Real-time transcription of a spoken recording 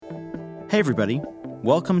Hey everybody,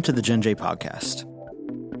 welcome to the Gen J Podcast.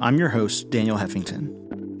 I'm your host, Daniel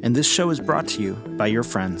Heffington, and this show is brought to you by your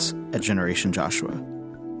friends at Generation Joshua.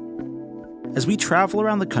 As we travel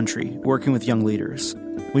around the country working with young leaders,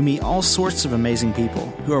 we meet all sorts of amazing people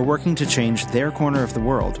who are working to change their corner of the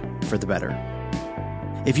world for the better.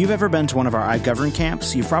 If you've ever been to one of our iGovern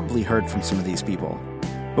camps, you've probably heard from some of these people.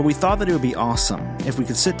 But we thought that it would be awesome if we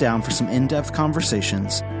could sit down for some in-depth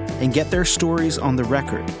conversations and get their stories on the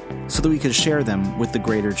record so that we could share them with the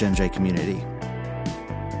greater Gen J community.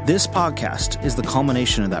 This podcast is the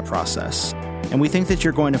culmination of that process, and we think that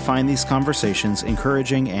you're going to find these conversations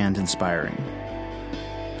encouraging and inspiring.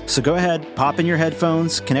 So go ahead, pop in your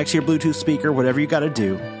headphones, connect to your Bluetooth speaker, whatever you got to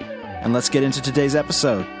do, and let's get into today's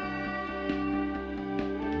episode.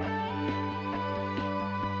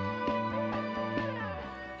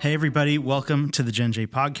 Hey everybody, welcome to the Gen J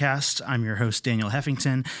Podcast. I'm your host, Daniel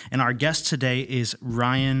Heffington, and our guest today is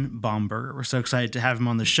Ryan Bomberger. We're so excited to have him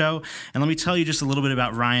on the show, and let me tell you just a little bit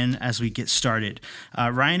about Ryan as we get started.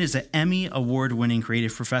 Ryan is an Emmy Award-winning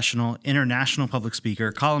creative professional, international public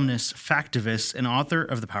speaker, columnist, factivist, and author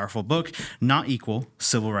of the powerful book, Not Equal: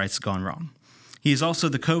 Civil Rights Gone Wrong. He is also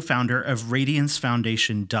the co-founder of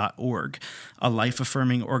RadianceFoundation.org, a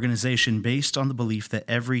life-affirming organization based on the belief that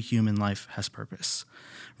every human life has purpose.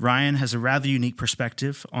 Ryan has a rather unique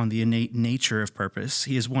perspective on the innate nature of purpose.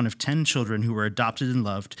 He is one of 10 children who were adopted and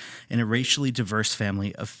loved in a racially diverse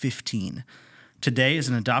family of 15. Today, as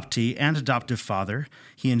an adoptee and adoptive father,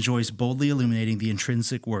 he enjoys boldly illuminating the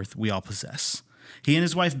intrinsic worth we all possess. He and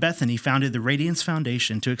his wife Bethany founded the Radiance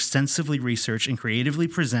Foundation to extensively research and creatively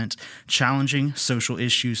present challenging social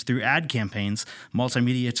issues through ad campaigns,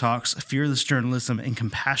 multimedia talks, fearless journalism, and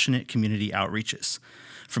compassionate community outreaches.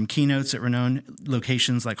 From keynotes at renowned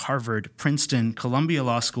locations like Harvard, Princeton, Columbia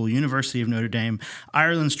Law School, University of Notre Dame,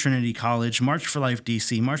 Ireland's Trinity College, March for Life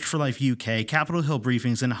DC, March for Life UK, Capitol Hill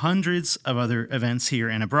briefings, and hundreds of other events here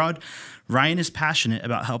and abroad, Ryan is passionate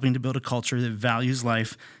about helping to build a culture that values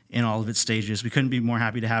life in all of its stages. We couldn't be more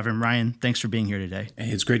happy to have him. Ryan, thanks for being here today.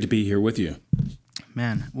 Hey, it's great to be here with you.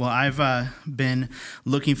 Man, well, I've been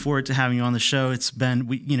looking forward to having you on the show. It's been,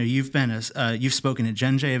 you've spoken at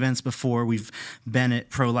Gen J events before. We've been at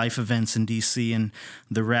pro-life events in DC and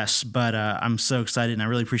the rest. But I'm so excited, and I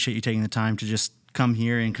really appreciate you taking the time to just come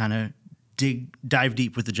here and kind of dive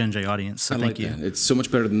deep with the Gen J audience. So thank you. That. It's so much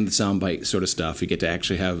better than the soundbite sort of stuff. You get to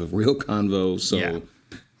actually have a real convo. So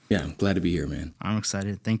yeah, I'm glad to be here, man. I'm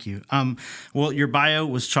excited. Thank you. Well, your bio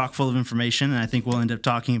was chock full of information, and I think we'll end up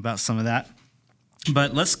talking about some of that.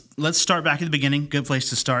 But let's start back at the beginning. Good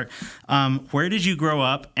place to start. Where did you grow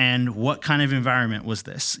up, and what kind of environment was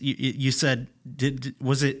this? You said,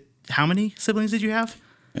 was it, how many siblings did you have?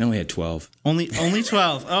 I only had 12. Only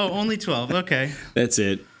 12. Oh, only 12. Okay. That's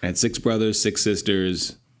it. I had 6 brothers, 6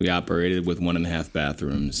 sisters. We operated with 1.5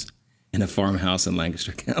 bathrooms in a farmhouse in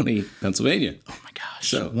Lancaster County, Pennsylvania. Oh my gosh.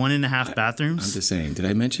 So 1.5 bathrooms? I'm just saying. Did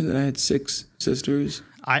I mention that I had 6 sisters?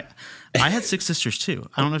 I had 6 sisters too.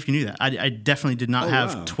 I don't know if you knew that. I definitely did not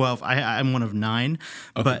have 12. I'm one of 9.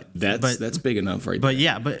 Okay, that's big enough, right? But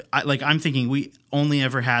yeah, but I'm thinking we only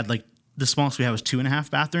ever had the smallest we had was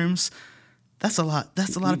 2.5 bathrooms. That's a lot.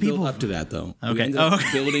 That's a lot of people. Built up to that though. Okay.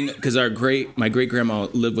 Building because my great grandma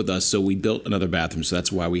lived with us, so we built another bathroom. So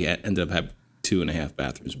that's why we ended up having 2.5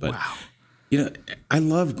 bathrooms. But wow. I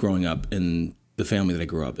loved growing up in the family that I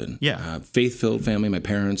grew up in. Yeah, faith-filled family. My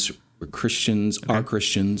parents were Christians. Okay. Are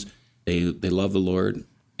Christians. They love the Lord,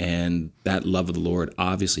 and that love of the Lord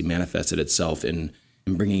obviously manifested itself in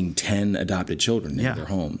bringing 10 adopted children into their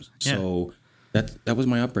homes. Yeah. So that was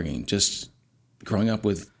my upbringing. Just growing up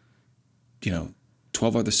with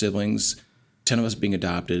 12 other siblings, 10 of us being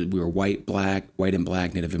adopted. We were white and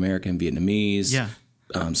black, Native American, Vietnamese. Yeah.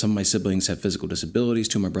 Some of my siblings have physical disabilities.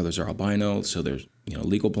 2 of my brothers are albino, so there's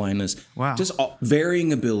legal blindness. Wow. Just all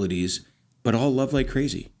varying abilities, but all love like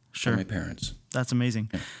crazy. Sure. From my parents. That's amazing.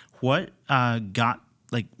 Yeah. What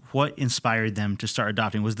what inspired them to start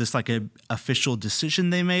adopting? Was this like a official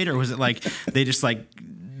decision they made, or was it like they just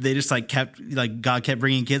kept God kept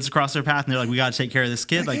bringing kids across their path, and they're like, we got to take care of this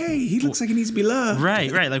kid. Hey, he looks like he needs to be loved.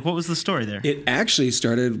 Right. Like, what was the story there? It actually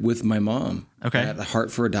started with my mom. Okay. I had the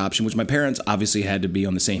heart for adoption, which my parents obviously had to be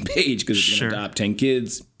on the same page because if you're going to adopt 10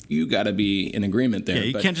 kids, you got to be in agreement there. Yeah,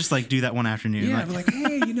 you can't just do that one afternoon. Yeah, we're like,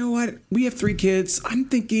 hey, you know what? We have 3 kids. I'm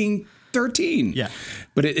thinking 13. Yeah.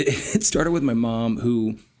 But it started with my mom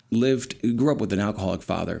who grew up with an alcoholic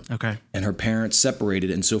father. Okay. And her parents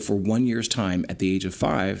separated. And so for 1 year's time, at the age of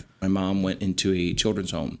 5, my mom went into a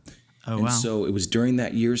children's home. Oh, and wow. so it was during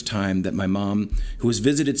that year's time that my mom, who was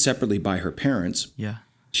visited separately by her parents, yeah,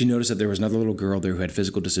 she noticed that there was another little girl there who had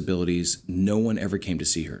physical disabilities. No one ever came to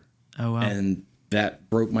see her. Oh, wow. And that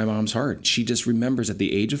broke my mom's heart. She just remembers at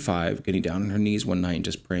the age of 5 getting down on her knees one night and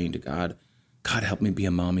just praying to God, God, help me be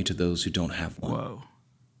a mommy to those who don't have one. Whoa.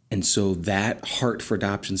 And so that heart for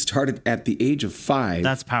adoption started at the age of 5.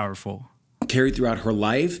 That's powerful. Carried throughout her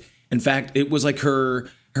life. In fact, it was like her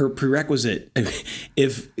prerequisite.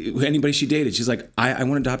 If anybody she dated, she's like, I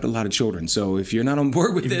want to adopt a lot of children. So if you're not on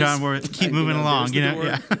board with this, keep moving along.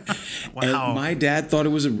 Yeah. Wow. And my dad thought it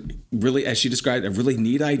was a really, as she described, a really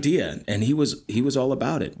neat idea, and he was all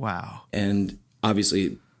about it. Wow. And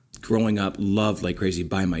obviously, growing up, loved like crazy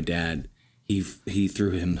by my dad. He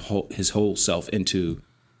threw his whole self into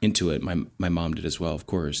it. My mom did as well, of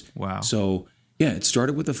course. Wow. So yeah, it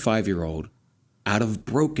started with a 5-year-old out of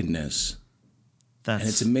brokenness. And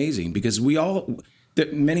it's amazing because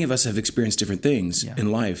many of us have experienced different things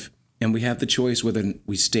in life, and we have the choice whether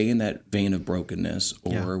we stay in that vein of brokenness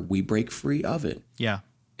or we break free of it. Yeah.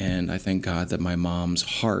 And I thank God that my mom's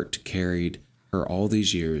heart carried her all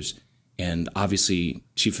these years, and obviously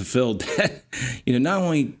she fulfilled that. Not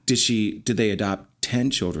only did they adopt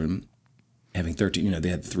 10 children, having 13. They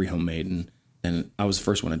had 3 homemade, and I was the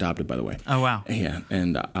first one adopted, by the way. Oh wow. Yeah,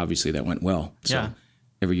 and obviously that went well. So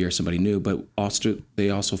every year somebody new, but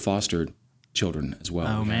they also fostered children as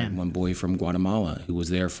well. Oh, we had one boy from Guatemala who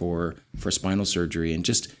was there for spinal surgery, and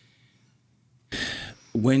just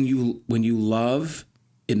when you love,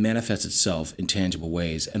 it manifests itself in tangible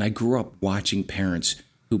ways. And I grew up watching parents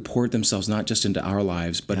who poured themselves not just into our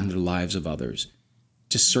lives, but into the lives of others,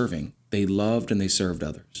 just serving. They loved and they served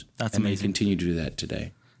others. That's and amazing. They continue to do that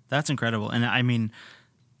today. That's incredible. And I mean,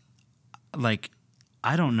 like,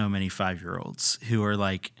 I don't know many 5-year-olds who are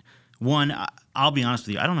like, I'll be honest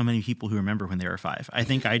with you, I don't know many people who remember when they were 5. I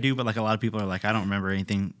think I do, but like a lot of people are like, I don't remember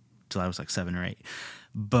anything till I was like 7 or 8.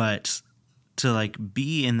 But to like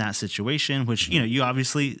be in that situation, which, you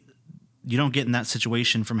obviously, you don't get in that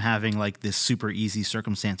situation from having like this super easy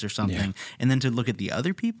circumstance or something. And then to look at the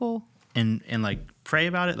other people and like pray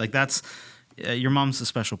about it, like that's, your mom's a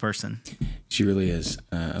special person. She really is.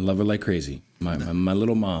 I love her like crazy. My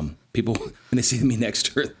little mom. People, when they see me next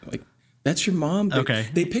to her, they're like, that's your mom?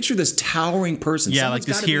 They picture this towering person. Yeah, like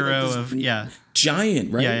this hero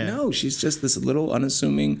giant, right? Yeah. No, she's just this little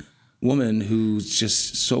unassuming woman who's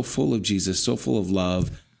just so full of Jesus, so full of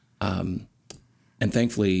love. And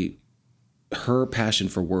thankfully, her passion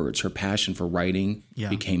for words, her passion for writing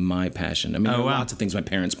became my passion. I mean, there are lots of things my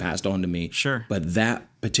parents passed on to me. Sure. But that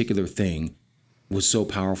particular thing was so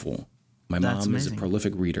powerful. My mom is a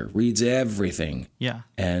prolific reader, reads everything. Yeah.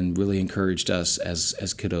 And really encouraged us as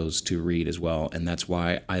kiddos to read as well. And that's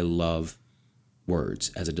why I love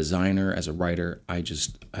words. As a designer, as a writer, I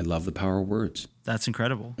love the power of words. That's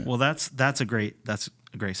incredible. Well, that's a great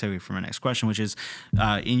segue for my next question, which is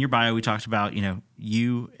in your bio, we talked about,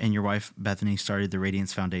 you and your wife, Bethany, started the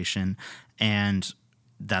Radiance Foundation, and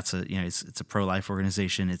that's it's a pro-life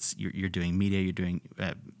organization. You're doing media, you're doing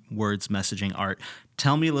words, messaging, art.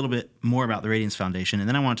 Tell me a little bit more about the Radiance Foundation, and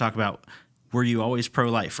then I want to talk about, were you always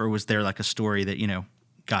pro-life, or was there like a story that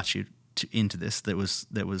got you into this that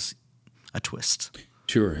was a twist?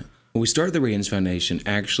 Sure. Well, we started the Radiance Foundation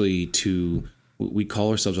actually we call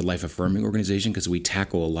ourselves a life-affirming organization because we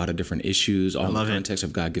tackle a lot of different issues, all in the context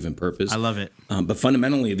of God-given purpose. I love it. But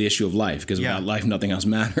fundamentally, the issue of life, because without life, nothing else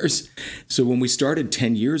matters. So when we started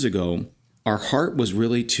 10 years ago, our heart was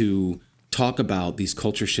really to talk about these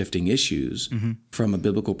culture-shifting issues from a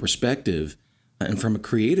biblical perspective and from a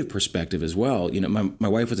creative perspective as well. My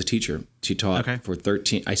wife was a teacher. She taught for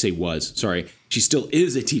 13, I say was, sorry. She still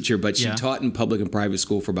is a teacher, but she taught in public and private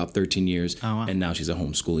school for about 13 years. Oh, wow. And now she's a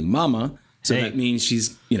homeschooling mama. So that means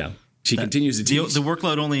she's, she continues to teach. The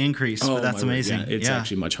workload only increased, but that's amazing. Yeah, it's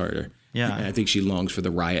actually much harder. Yeah. And I think she longs for the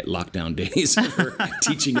riot lockdown days of her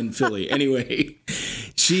teaching in Philly. Anyway,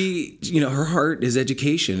 she, her heart is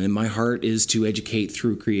education, and my heart is to educate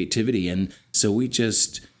through creativity. And so we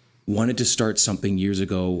just wanted to start something years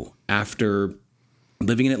ago after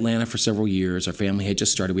living in Atlanta for several years. Our family had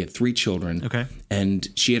just started. We had 3 children. Okay. And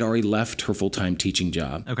she had already left her full-time teaching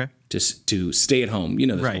job. Okay. Just to stay at home.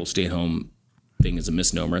 This whole stay at home thing is a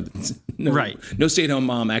misnomer. No stay at home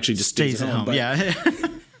mom actually just stays at home.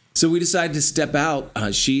 But, so we decided to step out.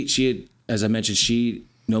 She had, as I mentioned, she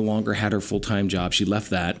no longer had her full-time job. She left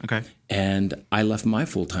that. Okay. And I left my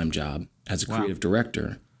full-time job as a creative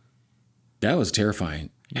director. That was terrifying.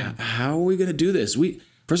 Yeah. How are we going to do this?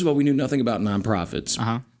 First of all, we knew nothing about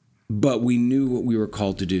nonprofits, but we knew what we were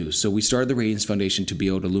called to do. So we started the Radiance Foundation to be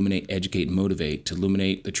able to illuminate, educate, and motivate, to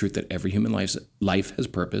illuminate the truth that every human life has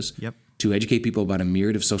purpose, to educate people about a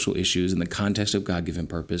myriad of social issues in the context of God-given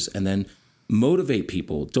purpose, and then motivate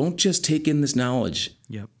people. Don't just take in this knowledge.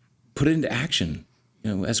 Put it into action.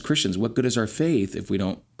 as Christians, what good is our faith if we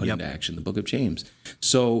don't put into action the book of James?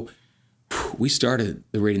 So we started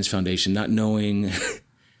the Radiance Foundation not knowing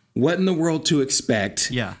what in the world to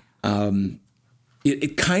expect. Yeah.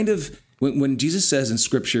 It kind of, when Jesus says in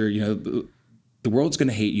Scripture, the world's going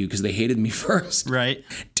to hate you because they hated me first. Right.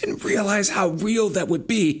 Didn't realize how real that would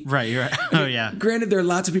be. Right. You're right. Oh, yeah. Granted, there are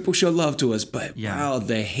lots of people who show love to us, but wow,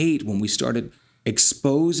 the hate when we started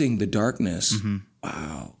exposing the darkness. Mm-hmm.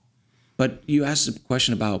 Wow. But you asked a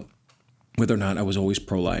question about whether or not I was always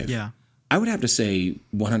pro-life. Yeah. I would have to say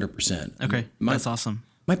 100%. Okay. That's awesome.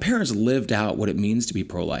 My parents lived out what it means to be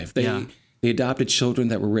pro-life. They adopted children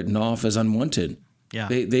that were written off as unwanted. Yeah.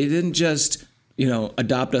 They didn't just,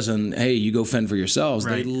 adopt us and, hey, you go fend for yourselves.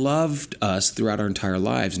 Right. They loved us throughout our entire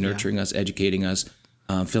lives, nurturing us, educating us,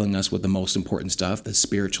 filling us with the most important stuff, the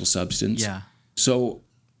spiritual substance. Yeah. So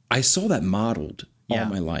I saw that modeled all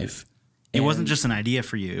my life. It wasn't just an idea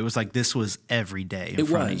for you. It was like this was every day in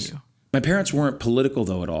front of you. My parents weren't political,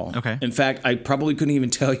 though, at all. Okay. In fact, I probably couldn't even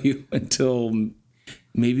tell you until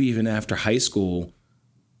maybe even after high school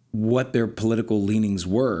what their political leanings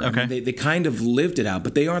were. Okay. I mean, they kind of lived it out,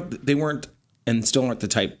 but they weren't, and still aren't the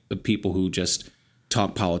type of people who just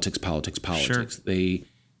talk politics. Sure.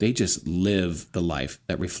 They just live the life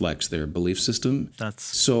that reflects their belief system.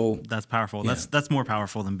 That's powerful. Yeah. That's more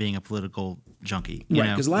powerful than being a political junkie. Right,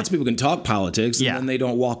 because lots of people can talk politics and then they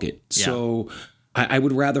don't walk it. Yeah. So I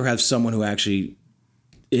would rather have someone who actually,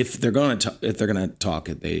 if they're going to talk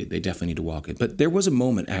it, they definitely need to walk it. But there was a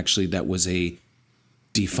moment actually that was a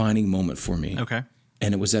defining moment for me. Okay.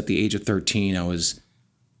 And it was at the age of 13. I was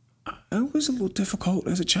a little difficult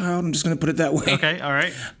as a child. I'm just going to put it that way. Okay. All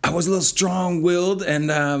right. I was a little strong-willed,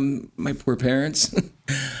 and my poor parents.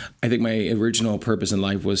 I think my original purpose in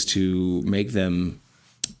life was to make them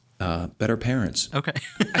better parents. Okay.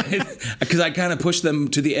 Because I kind of pushed them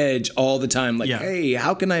to the edge all the time. Like, hey,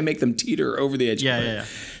 how can I make them teeter over the edge? Yeah.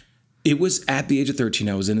 It was at the age of 13.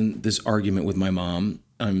 I was in this argument with my mom.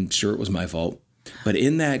 I'm sure it was my fault. But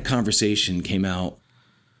in that conversation came out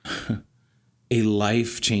a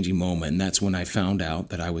life-changing moment. And that's when I found out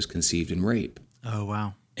that I was conceived in rape. Oh,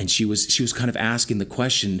 wow. And she was kind of asking the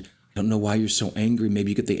question, I don't know why you're so angry.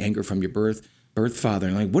 Maybe you get the anger from your birth father.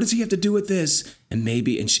 And like, what does he have to do with this? And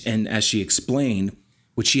maybe, and as she explained,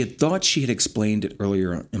 which she had thought she had explained it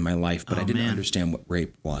earlier in my life, but I didn't understand what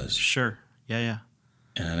rape was. Sure. Yeah.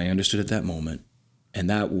 And I understood at that moment. And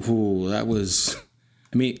that was,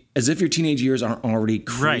 I mean, as if your teenage years aren't already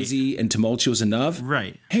crazy and tumultuous enough.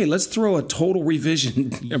 Right. Hey, let's throw a total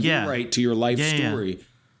revision, rewrite to your life story.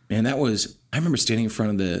 Man, that was, I remember standing in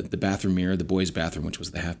front of the bathroom mirror, the boys' bathroom, which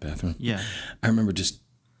was the half bathroom. Yeah. I remember just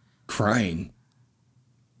crying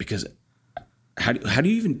because how do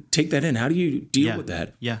you even take that in? How do you deal with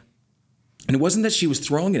that? Yeah. And it wasn't that she was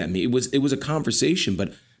throwing it at me. It was a conversation,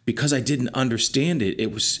 but because I didn't understand it,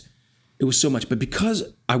 it was so much. But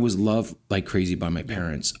because I was loved like crazy by my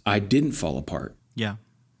parents, I didn't fall apart. Yeah.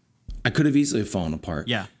 I could have easily fallen apart.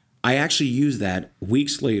 Yeah. I actually used that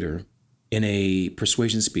weeks later in a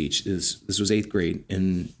persuasion speech. This was 8th grade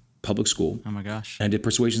in public school. Oh my gosh. And I did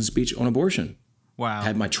persuasion speech on abortion. Wow. I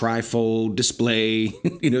had my trifold display,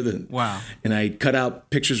 wow. And I cut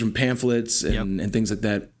out pictures from pamphlets and things like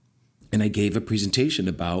that. And I gave a presentation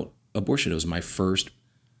about abortion. It was my first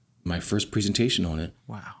presentation on it.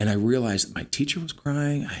 Wow. And I realized that my teacher was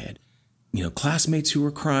crying. I had, classmates who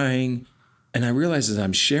were crying. And I realized as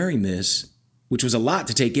I'm sharing this, which was a lot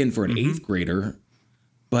to take in for an 8th grader,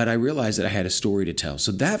 but I realized that I had a story to tell.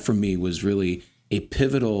 So that for me was really a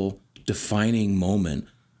pivotal, defining moment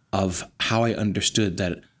of how I understood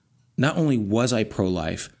that not only was I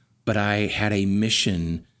pro-life, but I had a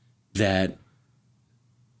mission that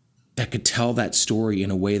could tell that story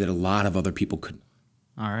in a way that a lot of other people couldn't.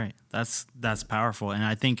 All right. That's powerful. And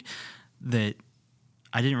I think that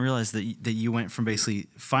I didn't realize that you went from basically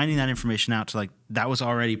finding that information out to like that was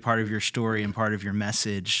already part of your story and part of your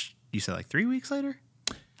message. You said like 3 weeks later?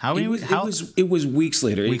 It was weeks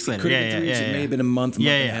later. Weeks later. It may have been a month and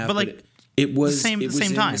a half. But like it was same in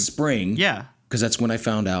time. The spring. Yeah. Because that's when I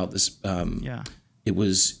found out this. It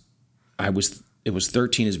was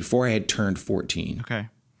 13 is before I had turned 14. Okay.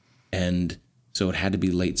 And so it had to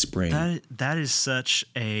be late spring. That is such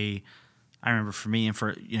a. I remember for me and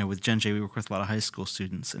for with Gen J we work with a lot of high school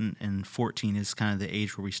students and 14 is kind of the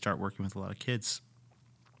age where we start working with a lot of kids,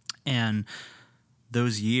 and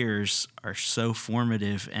those years are so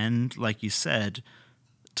formative and like you said,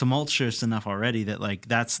 tumultuous enough already that like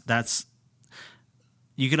that's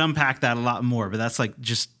you could unpack that a lot more, but that's like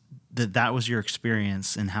just that was your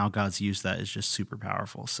experience and how God's used that is just super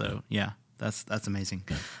powerful. So yeah, that's amazing.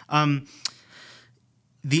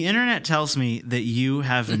 The internet tells me that you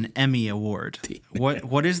have an Emmy award.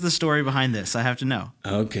 What is the story behind this? I have to know.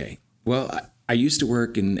 Okay. Well, I used to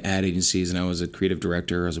work in ad agencies, and I was a creative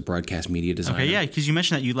director. I was a broadcast media designer. Okay, yeah, because you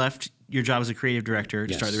mentioned that you left your job as a creative director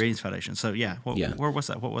to Yes. start the Radiance Foundation. So where was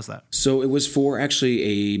that? What was that? So it was for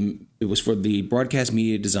the broadcast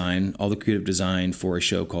media design, all the creative design for a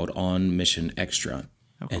show called On Mission Extra.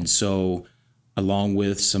 Okay. And so along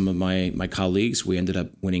with some of my colleagues, we ended up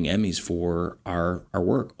winning Emmys for our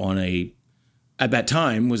work on at that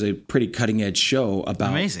time was a pretty cutting edge show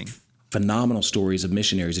about amazing, phenomenal stories of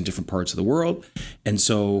missionaries in different parts of the world. And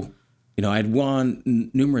so, I'd won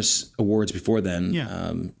numerous awards before then,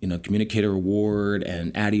 Communicator Award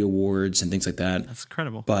and Addy Awards and things like that. That's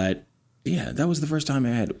incredible. But yeah, that was the first time I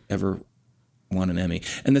had ever won an Emmy.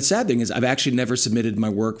 And the sad thing is I've actually never submitted my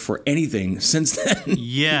work for anything since then.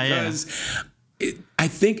 Yeah, because I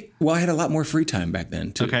think, I had a lot more free time back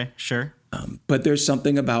then too. Okay, sure. But there's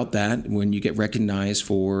something about that when you get recognized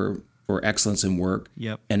for excellence in work.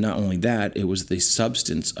 Yep. And not only that, it was the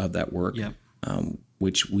substance of that work, yep.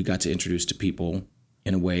 Which we got to introduce to people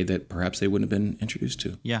in a way that perhaps they wouldn't have been introduced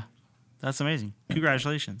to. Yeah, that's amazing.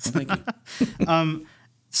 Congratulations. Well, thank you.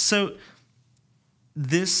 So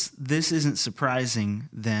this isn't surprising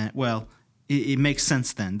then. Well, it makes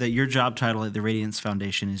sense then that your job title at the Radiance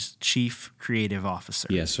Foundation is Chief Creative Officer.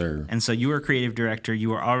 Yes, sir. And so you were a creative director. You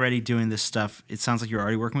were already doing this stuff. It sounds like you're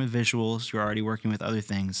already working with visuals. You're already working with other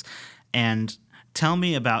things. And tell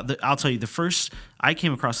me about I'll tell you, I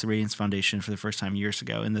came across the Radiance Foundation for the first time years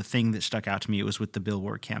ago. And the thing that stuck out to me, it was with the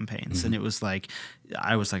billboard campaigns. Mm-hmm. And it was like,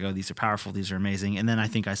 I was like, oh, these are powerful. These are amazing. And then I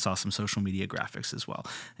think I saw some social media graphics as well.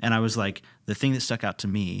 And I was like, the thing that stuck out to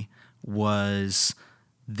me was,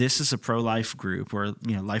 this is a pro-life group or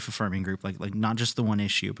life-affirming group, like not just the one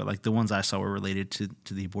issue, but like the ones I saw were related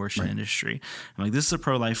to the abortion industry. I'm like, this is a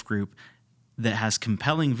pro-life group that has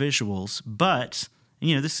compelling visuals, but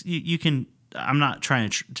this you can. I'm not trying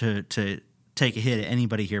to take a hit at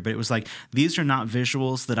anybody here, but it was like these are not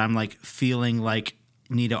visuals that I'm like feeling like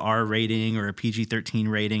need a R rating or a PG-13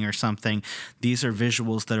 rating or something. These are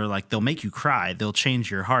visuals that are like, they'll make you cry, they'll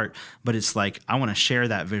change your heart, but it's like, I want to share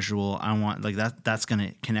that visual. I want like that's going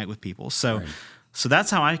to connect with people. So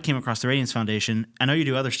that's how I came across the Radiance Foundation. I know you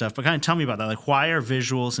do other stuff, but kind of tell me about that. Like, why are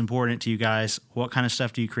visuals important to you guys? What kind of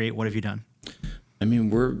stuff do you create? What have you done? I mean,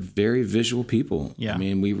 we're very visual people. Yeah. I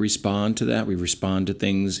mean, we respond to that. We respond to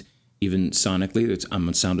things even sonically. I'm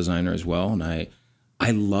a sound designer as well, and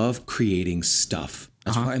I love creating stuff.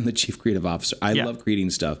 That's why I'm the chief creative officer. I love creating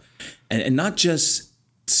stuff. And not just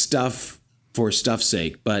stuff for stuff's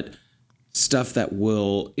sake, but stuff that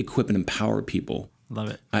will equip and empower people. Love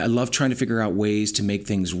it. I love trying to figure out ways to make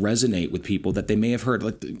things resonate with people that they may have heard.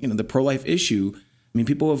 Like, the pro-life issue. I mean,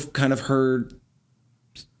 people have kind of heard,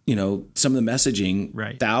 some of the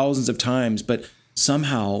messaging thousands of times, but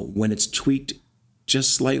somehow when it's tweaked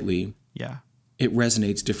just slightly, it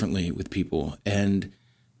resonates differently with people. And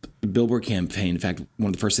the billboard campaign, in fact, one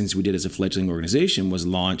of the first things we did as a fleggling organization was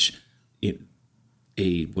launch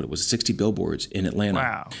 60 billboards in Atlanta.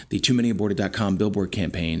 Wow. The TooManyAborted.com billboard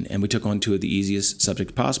campaign. And we took on two of the easiest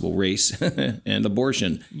subjects possible, race and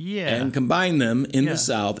abortion. Yeah. And combined them in the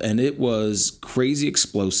South. And it was crazy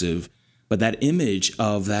explosive. But that image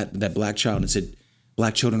of that black child, and it said,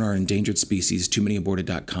 Black children are an endangered species,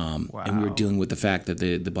 TooManyAborted.com. Wow. And we were dealing with the fact that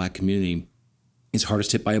the Black community is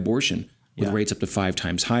hardest hit by abortion, with rates up to 5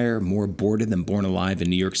 times higher, more aborted than born alive in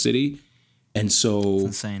New York City. And so that's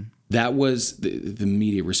insane. That was the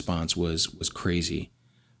media response was crazy.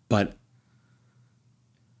 But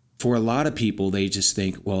for a lot of people, they just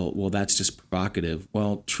think, well, that's just provocative.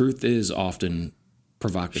 Well, truth is often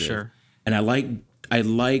provocative. Sure. And I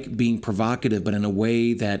like being provocative, but in a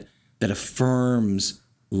way that affirms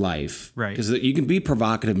life. Right. Because you can be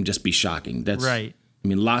provocative and just be shocking. That's right. I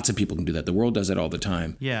mean, lots of people can do that. The world does that all the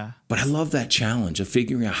time. Yeah. But I love that challenge of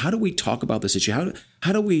figuring out, how do we talk about this issue?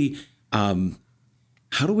 How do we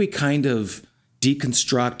kind of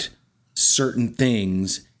deconstruct certain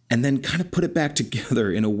things and then kind of put it back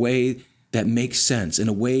together in a way that makes sense, in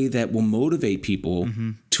a way that will motivate people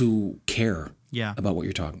to care about what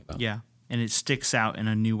you're talking about. Yeah. And it sticks out in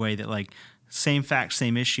a new way that, like, same fact,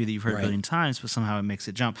 same issue that you've heard a billion times, but somehow it makes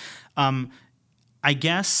it jump. I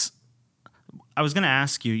guess I was going to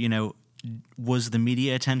ask you, was the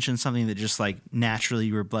media attention something that just like naturally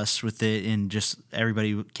you were blessed with it and just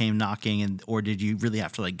everybody came knocking, or did you really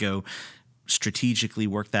have to like go strategically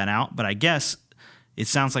work that out? But I guess it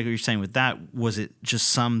sounds like what you're saying with that, was it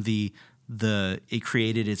just it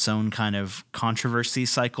created its own kind of controversy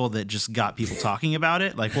cycle that just got people talking about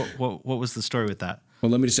it? Like what was the story with that? Well,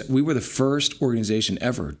 let me just say, we were the first organization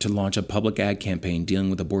ever to launch a public ad campaign dealing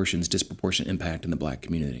with abortion's disproportionate impact in the Black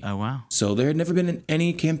community. Oh, wow. So there had never been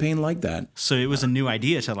any campaign like that. So it was a new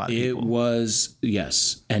idea to a lot of people. It was,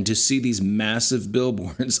 yes. And to see these massive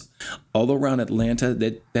billboards all around Atlanta,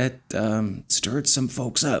 that stirred some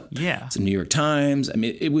folks up. Yeah. It's the New York Times. I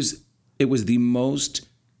mean, it was the most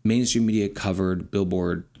mainstream media covered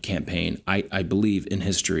billboard campaign, I believe, in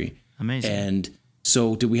history. Amazing. And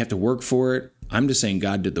so did we have to work for it? I'm just saying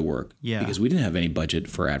God did the work. Yeah. Because we didn't have any budget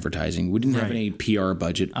for advertising. We didn't have any PR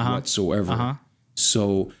budget whatsoever.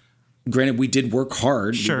 So granted, we did work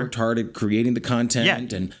hard. Sure. We worked hard at creating the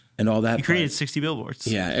content and all that. You created 60 billboards.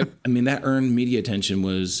 Yeah. I mean, that earned media attention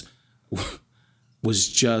was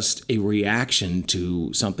just a reaction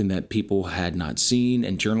to something that people had not seen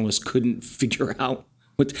and journalists couldn't figure out.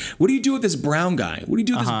 What do you do with this brown guy? What do you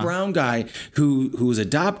do with this brown guy who was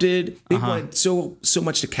adopted? They wanted so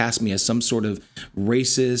much to cast me as some sort of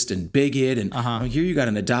racist and bigot. And here you got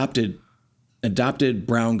an adopted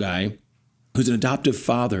brown guy who's an adoptive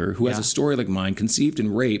father who has a story like mine, conceived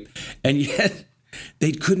in rape, and yet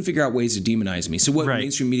they couldn't figure out ways to demonize me. So what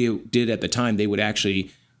mainstream media did at the time, they would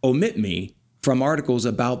actually omit me from articles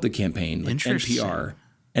about the campaign, like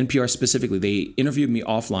NPR specifically. They interviewed me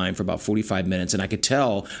offline for about 45 minutes, and I could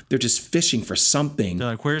tell they're just fishing for something. They're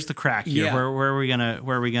like, "Where's the crack here? Yeah. Where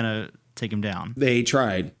are we gonna take him down?" They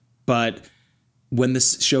tried, but when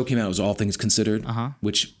this show came out, it was All Things Considered,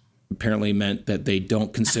 which apparently meant that they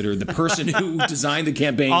don't consider the person who designed the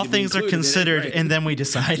campaign. All things are considered, and then we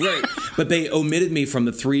decide. Right, but they omitted me from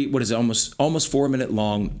the almost 4 minute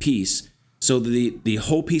long piece. So the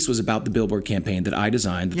whole piece was about the billboard campaign that I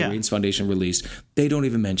designed, that the Radiance Foundation released. They don't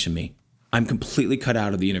even mention me. I'm completely cut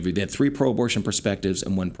out of the interview. They had 3 pro-abortion perspectives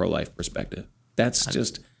and 1 pro-life perspective. That's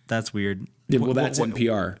weird. Well, that's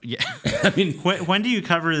NPR. Yeah. I mean, when do you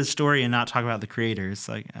cover the story and not talk about the creators?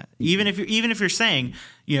 Like, even if you're saying,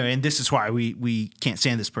 and this is why we can't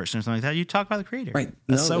stand this person or something like that, you talk about the creator. Right.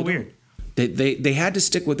 That's so weird. They had to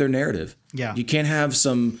stick with their narrative. Yeah. You can't have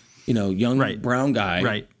some young brown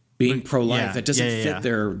guy being pro-life. That doesn't fit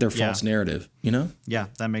their false narrative. Yeah,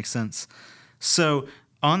 that makes sense. So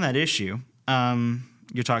on that issue,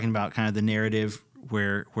 you're talking about kind of the narrative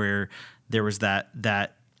where there was that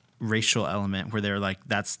racial element where they're like,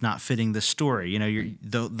 that's not fitting the story.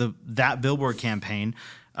 That billboard campaign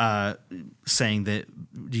saying that,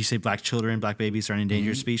 do you say black babies are an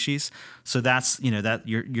endangered species? So that's that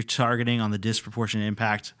you're targeting on the disproportionate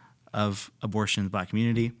impact of abortion in the Black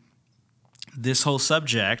community. This whole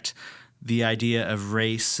subject, the idea of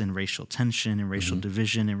race and racial tension and racial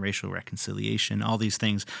division and racial reconciliation, all these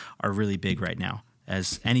things are really big right now.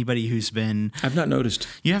 As anybody who's been... I've not noticed.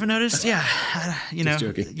 You haven't noticed? Yeah. Just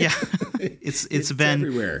joking. Yeah. It's been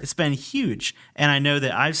everywhere. It's been huge. And I know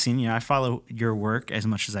that I've seen, I follow your work as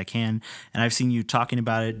much as I can, and I've seen you talking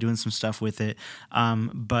about it, doing some stuff with it.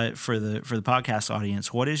 But for the podcast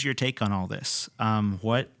audience, what is your take on all this?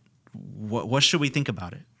 What should we think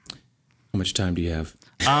about it? How much time do you have?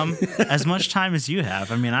 As much time as you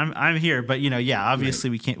have. I mean, I'm here, but obviously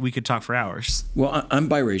we could talk for hours. Well, I'm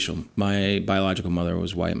biracial. My biological mother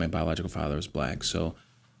was white. My biological father was black. So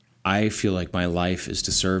I feel like my life is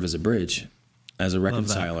to serve as a bridge, as a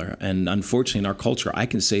reconciler. And unfortunately, in our culture, I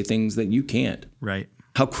can say things that you can't. Right.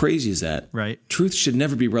 How crazy is that? Right. Truth should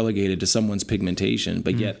never be relegated to someone's pigmentation,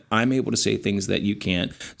 but yet I'm able to say things that you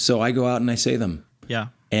can't. So I go out and I say them. Yeah.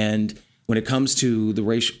 And when it comes to the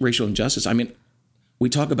racial injustice, I mean, we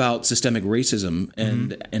talk about systemic racism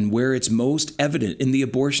and where it's most evident in the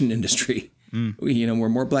abortion industry. Where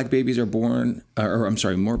more black babies are born,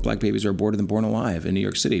 more black babies are aborted than born alive in New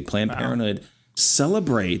York City. Planned Parenthood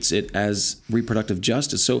celebrates it as reproductive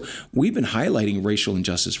justice. So we've been highlighting racial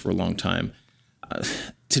injustice for a long time.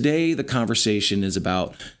 Today, the conversation is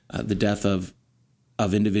about the death of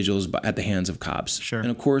individuals at the hands of cops. Sure. And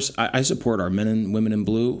of course, I support our men and women in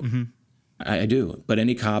blue. I do. But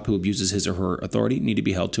any cop who abuses his or her authority need to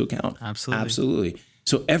be held to account. Absolutely.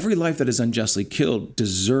 So every life that is unjustly killed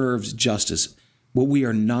deserves justice. What we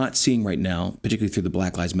are not seeing right now, particularly through the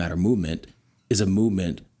Black Lives Matter movement, is a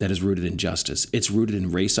movement that is rooted in justice. It's rooted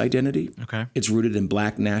in race identity. Okay. It's rooted in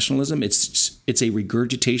black nationalism. It's a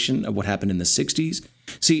regurgitation of what happened in the 60s.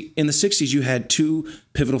 See, in the 60s, you had 2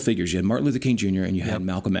 pivotal figures. You had Martin Luther King Jr. and you had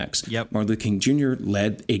Malcolm X. Yep. Martin Luther King Jr.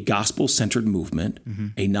 led a gospel-centered movement,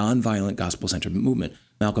 a nonviolent gospel-centered movement.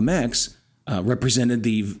 Malcolm X represented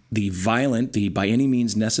the violent, the by any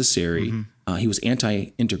means necessary. He was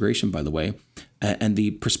anti-integration, by the way, and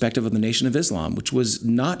the perspective of the Nation of Islam, which was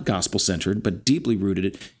not gospel-centered, but deeply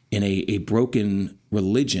rooted in a broken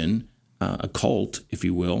religion, a cult, if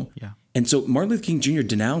you will. Yeah. And so Martin Luther King Jr.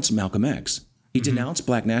 denounced Malcolm X. He denounced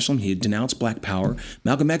black nationalism. He denounced black power.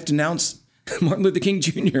 Malcolm X denounced Martin Luther King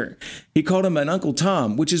Jr. He called him an Uncle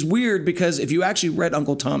Tom, which is weird because if you actually read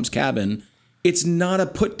Uncle Tom's Cabin, it's not a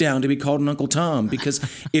put down to be called an Uncle Tom, because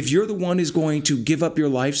if you're the one who's going to give up your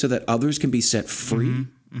life so that others can be set free,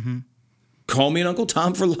 call me an Uncle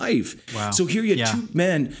Tom for life. Wow. So here you had two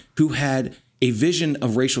men who had a vision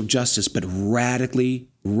of racial justice, but radically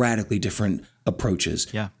different approaches.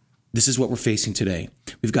 Yeah. This is what we're facing today.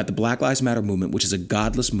 We've got the Black Lives Matter movement, which is a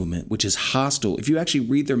godless movement, which is hostile. If you actually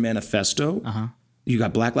read their manifesto, you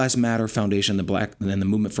got Black Lives Matter Foundation and the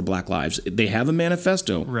Movement for Black Lives. They have a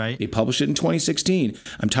manifesto. Right. They published it in 2016.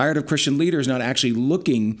 I'm tired of Christian leaders not actually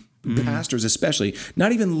looking, pastors especially,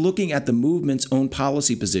 not even looking at the movement's own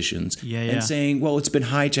policy positions and saying, well, it's been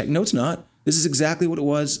hijacked. No, it's not. This is exactly what it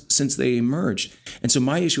was since they emerged. And so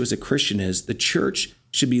my issue as a Christian is the church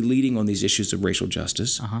should be leading on these issues of racial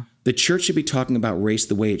justice. The church should be talking about race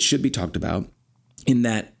the way it should be talked about, in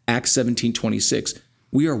that Acts 17:26.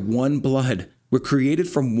 We are one blood. We're created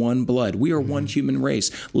from one blood. We are one human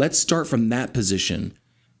race. Let's start from that position.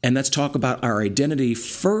 And let's talk about our identity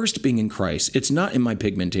first being in Christ. It's not in my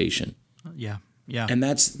pigmentation. Yeah. Yeah. And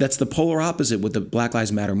that's the polar opposite with the Black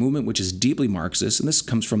Lives Matter movement, which is deeply Marxist. And this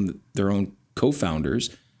comes from their own co-founders,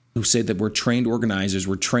 who say that we're trained organizers,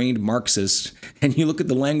 we're trained Marxists. And you look at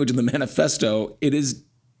the language of the manifesto, it's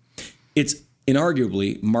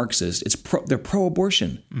inarguably Marxist. They're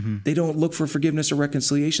pro-abortion. They don't look for forgiveness or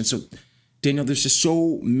reconciliation. So, Daniel, there's just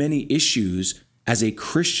so many issues. As a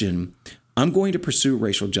Christian, I'm going to pursue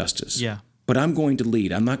racial justice. Yeah. But I'm going to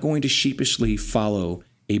lead. I'm not going to sheepishly follow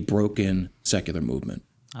a broken secular movement.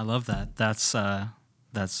 I love that. I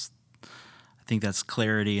think that's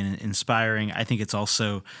clarity and inspiring. I think it's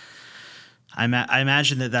also, I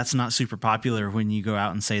imagine that that's not super popular when you go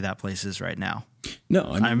out and say that places right now. No,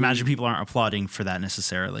 I imagine people aren't applauding for that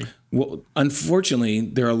necessarily. Well, unfortunately,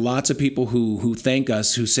 there are lots of people who thank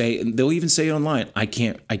us, who say, they'll even say it online, I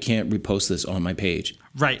can't repost this on my page.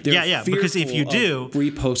 Right. They're Because if you do,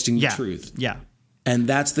 reposting the truth. Yeah. And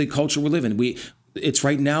that's the culture we live in. It's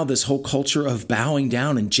right now this whole culture of bowing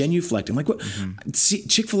down and genuflecting. Like what?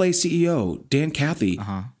 Chick-fil-A CEO Dan Cathy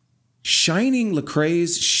shining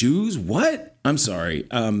Lecrae's shoes. What? I'm sorry.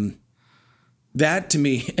 That to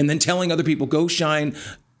me, and then telling other people, go shine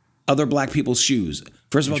other black people's shoes.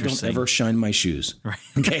 First of all, don't ever shine my shoes. Right.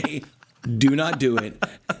 Okay. Do not do it.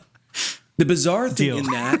 The bizarre thing in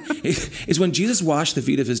that is when Jesus washed the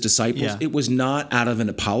feet of his disciples, it was not out of an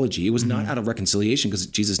apology. It was not out of reconciliation, because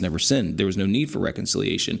Jesus never sinned. There was no need for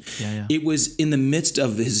reconciliation. It was in the midst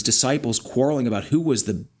of his disciples quarreling about who was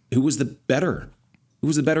the better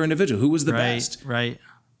individual, who was the best. Right.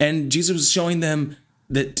 And Jesus was showing them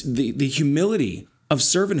that the humility of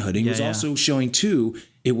servanthood. He was also showing too,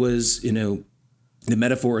 it was, the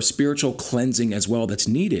metaphor of spiritual cleansing as well that's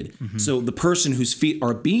needed. So the person whose feet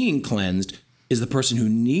are being cleansed is the person who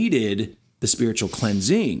needed the spiritual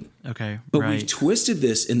cleansing. Okay, but we've twisted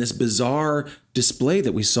this in this bizarre display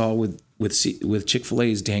that we saw with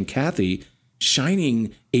Chick-fil-A's Dan Cathy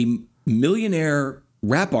shining a millionaire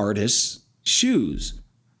rap artist's shoes.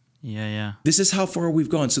 Yeah. This is how far we've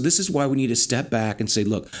gone. So this is why we need to step back and say,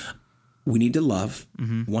 look, we need to love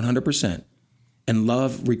 100%. And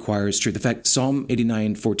love requires truth. In fact, Psalm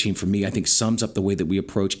 89:14 for me, I think sums up the way that we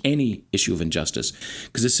approach any issue of injustice.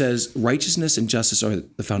 Because it says, righteousness and justice are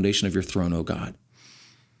the foundation of your throne, O God.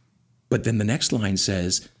 But then the next line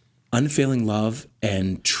says, unfailing love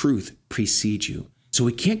and truth precede you. So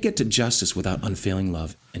we can't get to justice without unfailing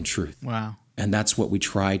love and truth. Wow. And that's what we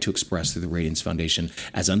try to express through the Radiance Foundation.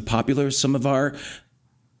 As unpopular as some of our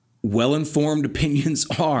well-informed opinions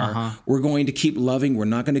are, we're going to keep loving. We're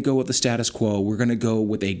not going to go with the status quo. We're going to go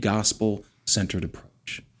with a gospel-centered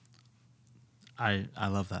approach. I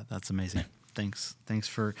love that. That's amazing. Thanks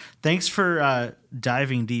for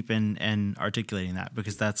diving deep and articulating that,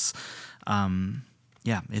 because that's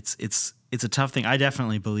it's a tough thing. I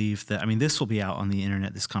definitely believe that. I mean, this will be out on the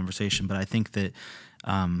internet, this conversation, but I think that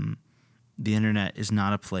the internet is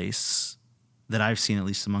not a place that I've seen, at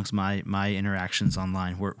least amongst my interactions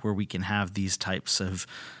online, where we can have these types of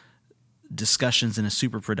discussions in a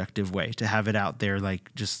super productive way, to have it out there,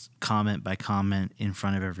 like just comment by comment in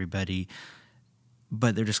front of everybody.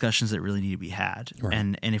 But they're discussions that really need to be had. Right.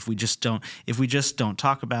 And if we just don't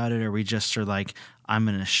talk about it, or we just are like, I'm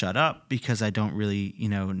going to shut up because I don't really,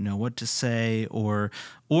 know what to say, or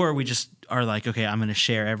we just are like, okay, I'm going to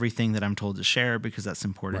share everything that I'm told to share because that's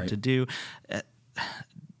important to do.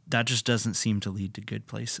 That just doesn't seem to lead to good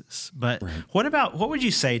places. But what would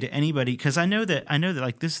you say to anybody? Because I know that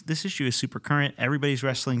like this issue is super current. Everybody's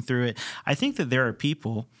wrestling through it. I think that there are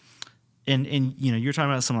people and you're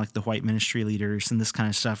talking about some like the white ministry leaders and this kind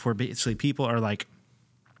of stuff, where basically people are like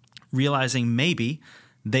realizing maybe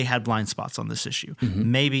they had blind spots on this issue.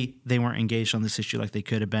 Mm-hmm. Maybe they weren't engaged on this issue like they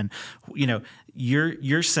could have been.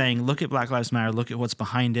 You're saying, look at Black Lives Matter, look at what's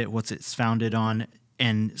behind it, what's it's founded on,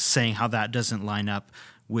 and saying how that doesn't line up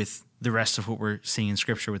with the rest of what we're seeing in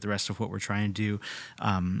Scripture, with the rest of what we're trying to do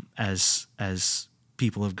as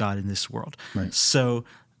people of God in this world. Right. So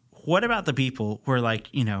what about the people who are like,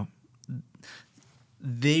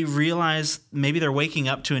 they realize maybe they're waking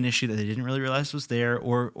up to an issue that they didn't really realize was there,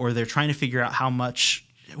 or they're trying to figure out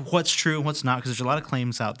what's true and what's not, because there's a lot of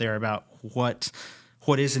claims out there about what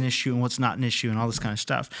is an issue and what's not an issue and all this kind of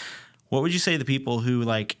stuff. What would you say to the people who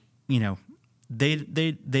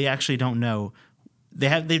they actually don't know?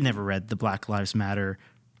 They've never read the Black Lives Matter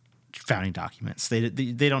founding documents. They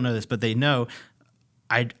don't know this, but they know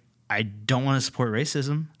I don't want to support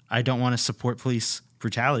racism. I don't want to support police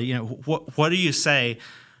brutality. What do you say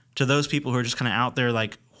to those people who are just kind of out there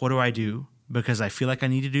like, what do I do? Because I feel like I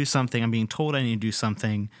need to do something. I'm being told I need to do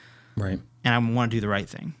something. Right. And I want to do the right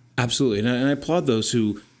thing. Absolutely. And I applaud those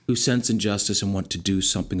who sense injustice and want to do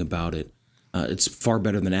something about it. It's far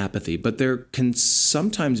better than apathy. But there can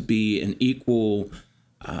sometimes be an equal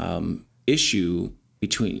issue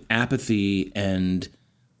between apathy and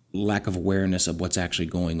lack of awareness of what's actually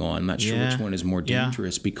going on. I'm not sure which one is more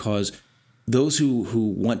dangerous, because those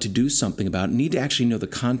who want to do something about it need to actually know the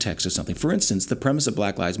context of something. For instance, the premise of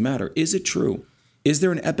Black Lives Matter. Is it true? Is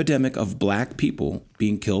there an epidemic of black people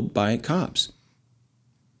being killed by cops?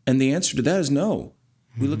 And the answer to that is no.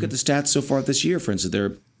 We look at the stats so far this year, for instance,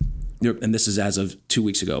 there, and this is as of 2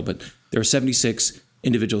 weeks ago, but there are 76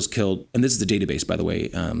 individuals killed, and this is the database, by the way,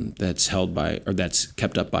 that's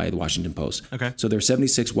kept up by the Washington Post. Okay. So there are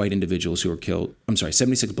 76 white individuals who were killed.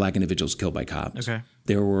 76 black individuals killed by cops. Okay.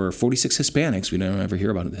 There were 46 Hispanics. We don't ever hear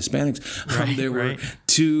about the Hispanics. Right, there were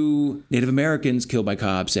 2 Native Americans killed by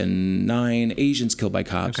cops and 9 Asians killed by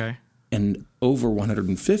cops. Okay. And over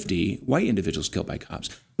 150 white individuals killed by cops.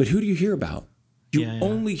 But who do you hear about? You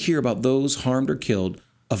only hear about those harmed or killed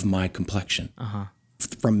of my complexion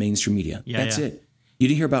from mainstream media. That's it. You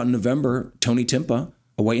didn't hear about in November, Tony Timpa,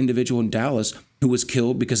 a white individual in Dallas who was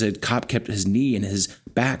killed because a cop kept his knee in his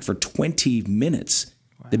back for 20 minutes.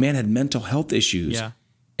 Wow. The man had mental health issues,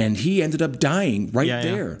 and he ended up dying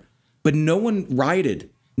there. Yeah. But no one rioted.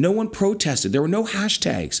 No one protested. There were no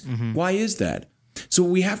hashtags. Mm-hmm. Why is that? So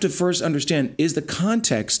we have to first understand, is the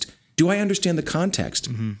context, do I understand the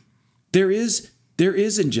context? Mm-hmm. There is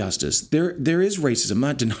injustice. There is racism. I'm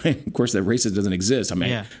not denying, of course, that racism doesn't exist. I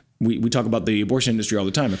mean, we talk about the abortion industry all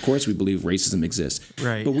the time. Of course, we believe racism exists.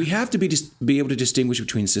 Right. But we have to be able to distinguish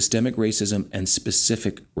between systemic racism and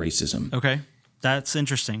specific racism. Okay. That's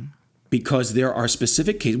interesting. Because there are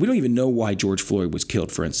specific cases. We don't even know why George Floyd was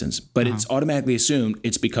killed, for instance, but it's automatically assumed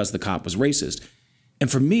it's because the cop was racist.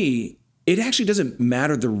 And for me, it actually doesn't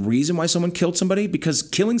matter the reason why someone killed somebody, because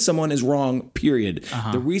killing someone is wrong, period.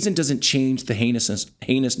 The reason doesn't change the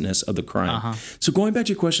heinousness of the crime. So going back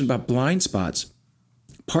to your question about blind spots,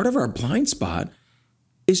 part of our blind spot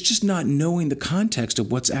is just not knowing the context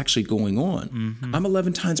of what's actually going on. Mm-hmm. I'm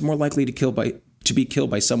 11 times more likely to be killed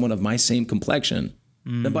by someone of my same complexion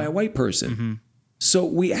than by a white person. Mm-hmm. So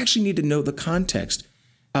we actually need to know the context.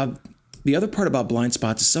 The other part about blind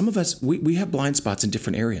spots is some of us, we have blind spots in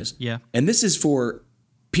different areas. Yeah. And this is for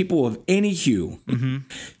people of any hue. Mm-hmm.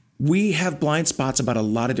 We have blind spots about a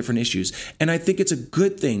lot of different issues. And I think it's a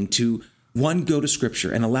good thing to, one, go to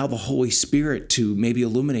Scripture and allow the Holy Spirit to maybe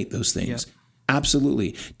illuminate those things. Yep.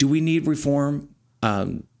 Absolutely. Do we need reform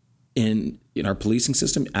in our policing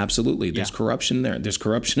system? Absolutely. There's corruption there. There's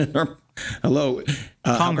corruption in our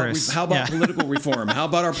Congress. How about political reform? How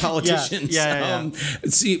about our politicians?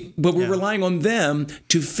 But we're relying on them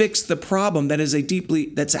to fix the problem that is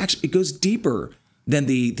it goes deeper than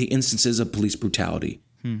the instances of police brutality.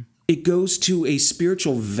 It goes to a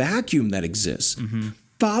spiritual vacuum that exists. Mm-hmm.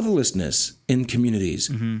 Fatherlessness in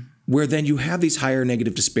communities, where then you have these higher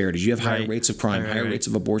negative disparities. You have higher rates of crime, higher rates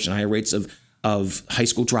of abortion, higher rates of high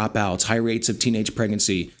school dropouts, higher rates of teenage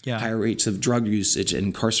pregnancy, higher rates of drug usage and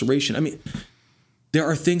incarceration. I mean, there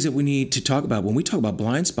are things that we need to talk about. When we talk about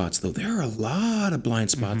blind spots, though, there are a lot of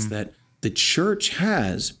blind spots that the church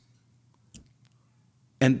has.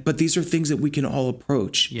 But these are things that we can all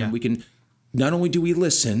approach. Yeah. And we can, not only do we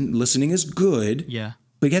listening is good. Yeah.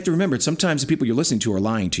 But you have to remember, sometimes the people you're listening to are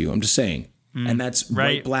lying to you. I'm just saying. And that's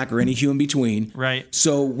white, black, or any hue in between. Right.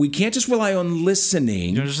 So we can't just rely on listening.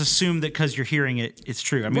 You don't just assume that because you're hearing it, it's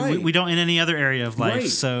true. I mean, we don't in any other area of life. Right.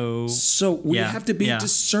 So we have to be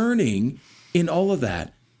discerning in all of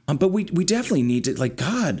that. But we definitely need to,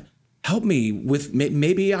 God, help me with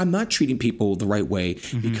maybe I'm not treating people the right way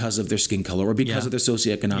because of their skin color or because of their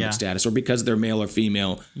socioeconomic status or because they're male or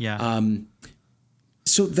female. Yeah.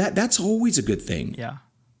 So that's always a good thing. Yeah.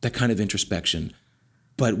 That kind of introspection.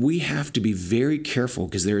 But we have to be very careful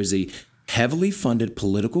because there is a heavily funded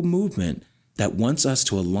political movement that wants us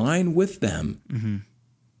to align with them.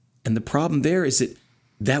 And the problem there is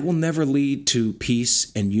that will never lead to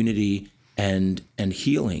peace and unity and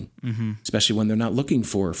healing, especially when they're not looking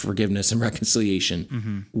for forgiveness and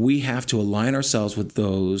reconciliation. We have to align ourselves with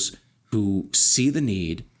those who see the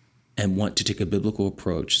need and want to take a biblical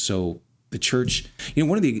approach. So the church,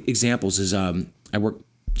 one of the examples is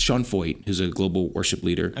Sean Foyt, who's a global worship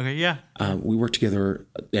leader. Okay, yeah. We work together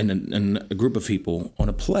and a group of people on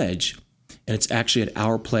a pledge, and it's actually at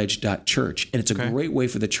ourpledge.church. And it's a great way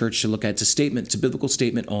for the church to look at. It's a statement, it's a biblical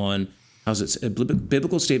statement on, a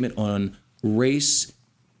biblical statement on race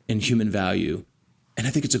and human value. And I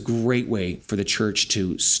think it's a great way for the church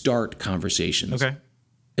to start conversations. Okay.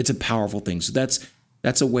 It's a powerful thing. So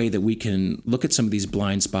that's a way that we can look at some of these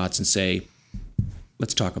blind spots and say,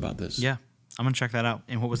 let's talk about this. Yeah. I'm going to check that out.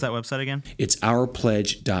 And what was that website again? It's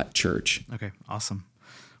ourpledge.church. Okay, awesome.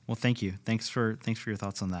 Well, thank you. Thanks for your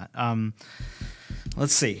thoughts on that.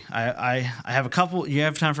 Let's see. I have a couple. You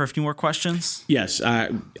have time for a few more questions? Yes,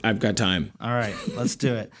 I've got time. All right, let's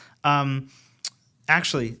do it.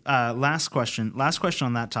 Actually, last question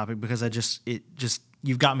on that topic, because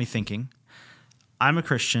you've got me thinking. I'm a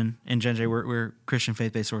Christian, and Jen, we're a Christian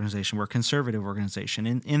faith-based organization. We're a conservative organization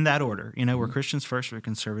in that order. We're Christians first, we're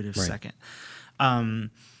conservatives second.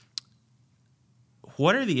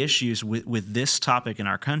 What are the issues with this topic in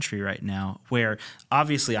our country right now? Where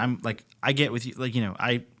obviously I get with you,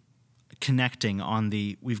 I connecting on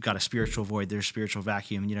we've got a spiritual void, there's a spiritual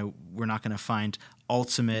vacuum. We're not going to find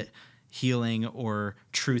ultimate healing or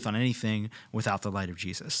truth on anything without the light of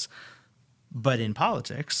Jesus. But in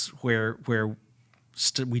politics, where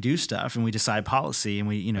we do stuff and we decide policy and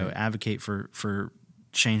we advocate for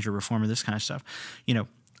change or reform or this kind of stuff,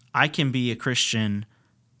 I can be a Christian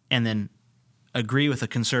and then agree with a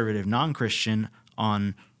conservative non-Christian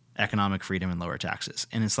on economic freedom and lower taxes.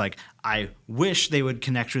 And it's like, I wish they would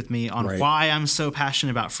connect with me on why I'm so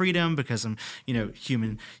passionate about freedom, because I'm,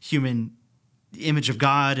 human image of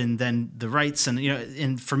God, and then the rights, and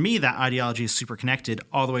and for me that ideology is super connected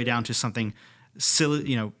all the way down to something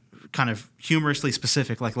silly, kind of humorously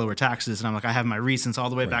specific like lower taxes, and I'm like, I have my reasons all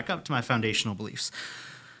the way back up to my foundational beliefs.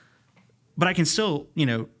 But I can still,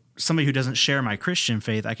 somebody who doesn't share my Christian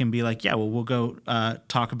faith, I can be like, yeah, well, we'll go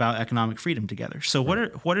talk about economic freedom together. So what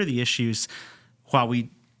are the issues, while we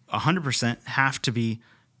 100% have to be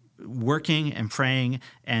working and praying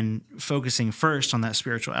and focusing first on that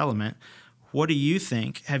spiritual element? What do you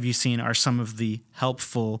think, have you seen, are some of the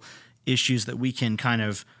helpful issues that we can kind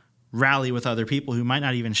of rally with other people who might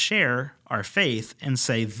not even share our faith and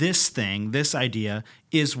say, this idea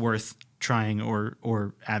is worth trying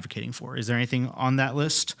or advocating for? Is there anything on that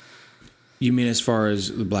list? You mean as far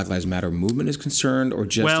as the Black Lives Matter movement is concerned, or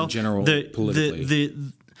just in general politically?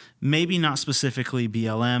 Maybe not specifically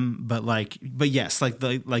BLM, but yes, like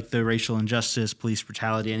the racial injustice, police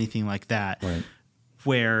brutality, anything like that,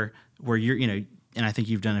 where you're, and I think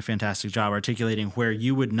you've done a fantastic job articulating where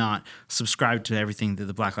you would not subscribe to everything that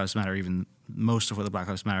the Black Lives Matter, even most of what the Black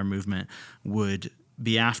Lives Matter movement would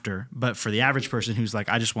be after. But for the average person who's like,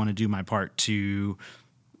 I just want to do my part to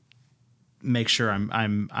make sure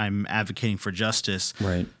I'm advocating for justice.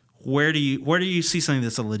 Right. Where do you see something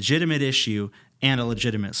that's a legitimate issue and a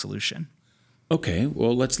legitimate solution? Okay,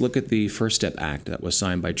 well, let's look at the First Step Act that was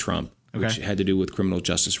signed by Trump, which had to do with criminal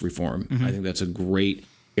justice reform. I think that's a great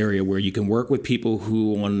area where you can work with people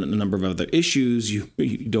who, on a number of other issues, you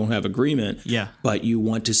don't have agreement, but you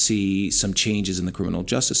want to see some changes in the criminal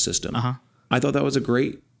justice system. I thought that was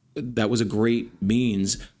a great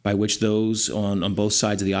means by which those on both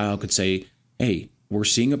sides of the aisle could say, hey, we're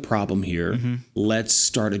seeing a problem here. Let's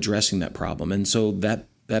start addressing that problem. And so that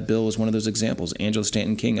bill is one of those examples. Angela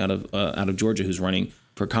Stanton King out of Georgia, who's running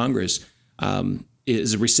for Congress,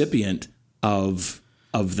 is a recipient of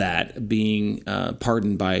that being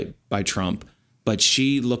pardoned by Trump. But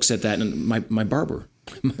she looks at that, and my barber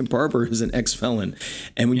is an ex-felon.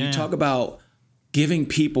 And when you talk about giving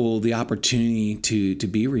people the opportunity to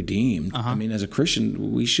be redeemed, I mean, as a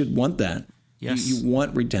Christian, we should want that. Yes. You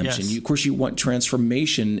want redemption. Of course, you want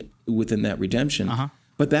transformation within that redemption.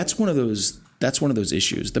 But that's one of those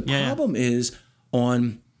issues. The problem is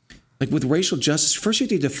with racial justice. First, you have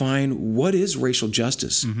to define what is racial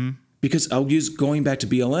justice. Because I'll use, going back to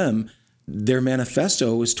BLM, their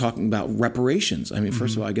manifesto is talking about reparations. I mean,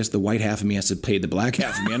 first of all, I guess the white half of me has to pay the black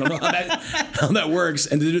half of me. I don't know how that works.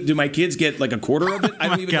 And do my kids get like a quarter of it? I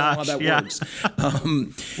don't even know how that works.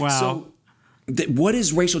 Wow. So what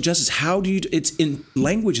is racial justice? How do you? It's in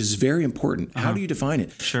language is very important. How do you define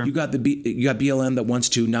it? Sure. You got BLM that wants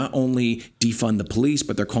to not only defund the police,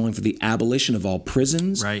 but they're calling for the abolition of all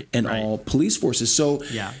prisons and all police forces. So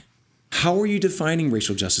how are you defining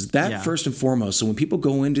racial justice? That first and foremost. So when people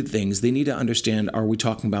go into things, they need to understand: are we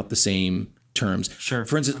talking about the same terms? Sure.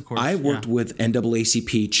 For instance, I worked with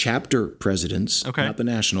NAACP chapter presidents, not the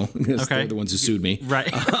national, because they're the ones who sued me,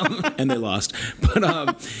 and they lost.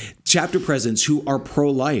 But chapter presidents who are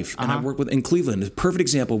pro-life, and I worked with in Cleveland. A perfect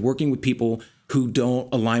example of working with people who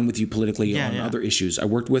don't align with you politically on other issues. I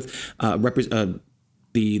worked with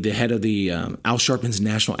the head of the Al Sharpton's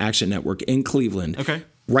National Action Network in Cleveland.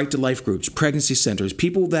 Right to life groups, pregnancy centers,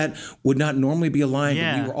 people that would not normally be aligned,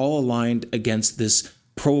 but we were all aligned against this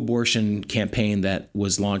pro-abortion campaign that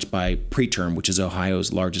was launched by Preterm, which is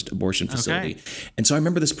Ohio's largest abortion facility. And so I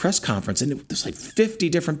remember this press conference, and there's like 50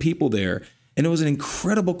 different people there, and it was an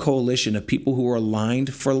incredible coalition of people who were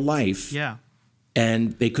aligned for life.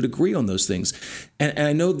 And they could agree on those things. And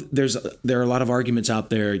I know there are a lot of arguments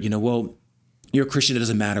out there, well, you're a Christian, it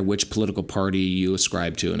doesn't matter which political party you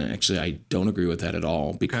ascribe to. And actually, I don't agree with that at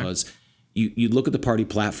all, because you look at the party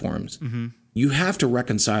platforms, you have to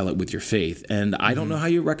reconcile it with your faith. And I don't know how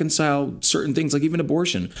you reconcile certain things, like even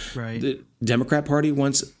abortion. The Democrat Party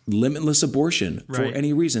wants limitless abortion for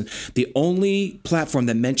any reason. The only platform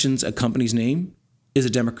that mentions a company's name is a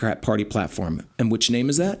Democrat Party platform. And which name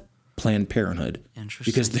is that? Planned Parenthood.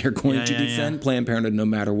 Because they're going to defend Planned Parenthood no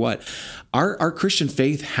matter what. Our Christian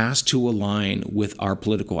faith has to align with our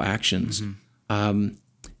political actions.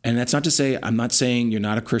 And that's not to say, I'm not saying you're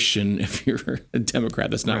not a Christian if you're a Democrat.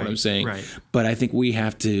 That's not what I'm saying. But I think we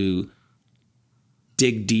have to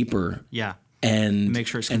dig deeper. And make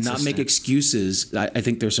sure it's and not make excuses. I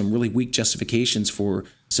think there's some really weak justifications for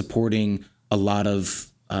supporting a lot of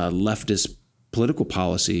leftist political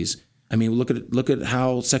policies. I mean, look at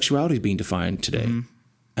how sexuality is being defined today.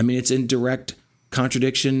 I mean, it's in direct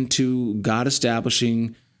contradiction to God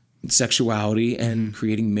establishing sexuality and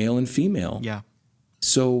creating male and female.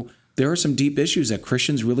 So there are some deep issues that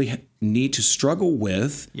Christians really need to struggle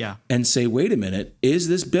with and say, wait a minute, is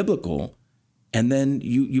this biblical? And then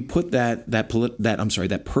you put that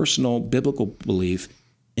personal biblical belief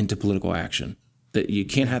into political action. That you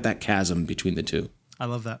can't have that chasm between the two. I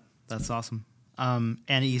love that. That's awesome. And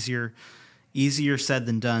easier said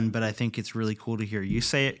than done, but I think it's really cool to hear you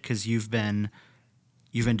say it, because you've been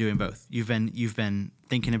doing both. You've been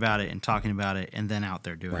thinking about it and talking about it, and then out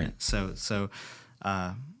there doing it. So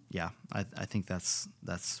I think that's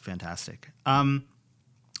fantastic.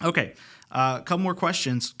 Okay, a couple more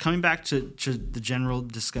questions. Coming back to the general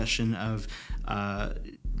discussion of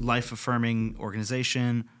life-affirming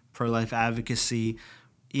organization, pro-life advocacy.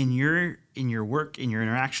 In your work, in your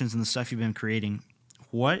interactions, and the stuff you've been creating,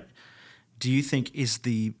 what do you think is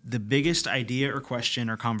the biggest idea or question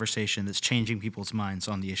or conversation that's changing people's minds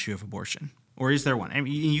on the issue of abortion? Or is there one? I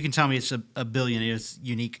mean, you can tell me it's a billion, it's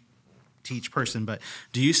unique to each person, but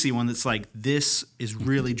do you see one that's like, this is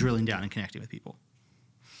really drilling down and connecting with people?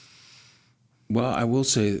 Well, I will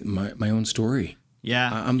say my own story.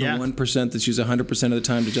 I'm the 1% that's used 100% of the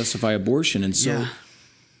time to justify abortion. And so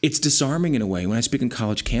it's disarming in a way. When I speak in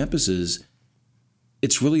college campuses,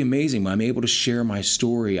 it's really amazing. When I'm able to share my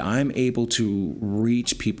story, I'm able to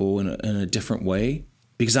reach people in a different way,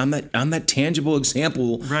 because I'm that tangible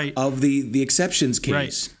example of the exceptions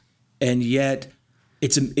case. And yet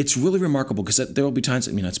it's really remarkable, because there will be times,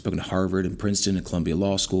 I've spoken to Harvard and Princeton and Columbia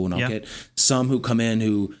Law School, and I'll get some who come in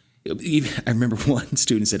who, I remember one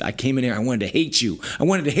student said, I came in here, I wanted to hate you.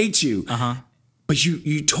 But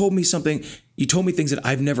you told me something, you told me things that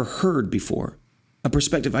I've never heard before, a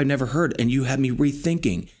perspective I've never heard, and you had me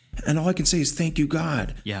rethinking. And all I can say is thank you,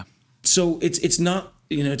 God. So it's not,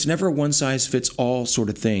 it's never a one size fits all sort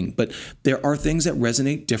of thing, but there are things that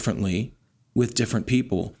resonate differently with different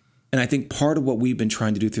people. And I think part of what we've been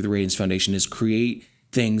trying to do through the Radiance Foundation is create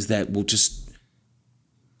things that will just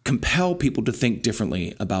compel people to think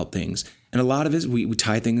differently about things. And a lot of it, we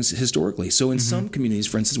tie things historically. So in some communities,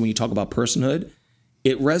 for instance, when you talk about personhood,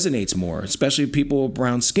 it resonates more, especially people of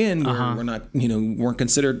brown skin where we're not, weren't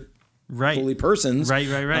considered fully persons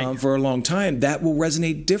for a long time. That will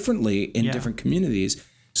resonate differently in different communities.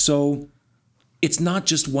 So it's not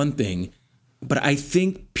just one thing, but I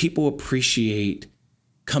think people appreciate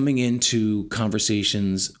coming into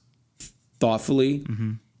conversations thoughtfully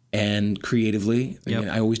and creatively.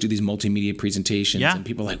 I always do these multimedia presentations, and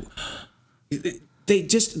people are like,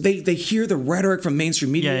 they hear the rhetoric from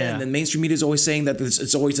mainstream media, and then mainstream media is always saying that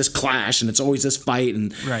it's always this clash and it's always this fight,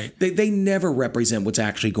 and they never represent what's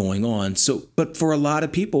actually going on. So, but for a lot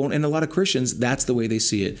of people and a lot of Christians, that's the way they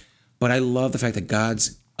see it. But I love the fact that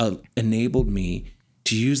God's enabled me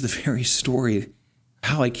to use the very story,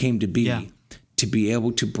 how I came to be, to be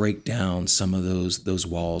able to break down some of those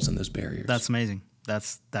walls and those barriers. That's amazing.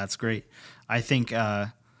 That's great. I think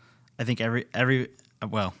I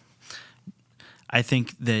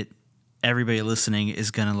think that everybody listening is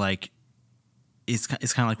gonna like. It's kind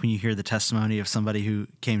of like when you hear the testimony of somebody who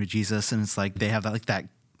came to Jesus, and it's like they have that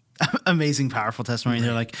amazing, powerful testimony. And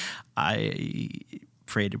they're like, I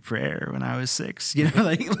prayed a prayer when I was 6,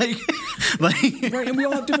 like right. And we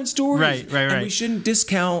all have different stories, right. And we shouldn't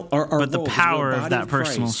discount our but roles. The power of that Christ.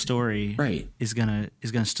 personal story, is gonna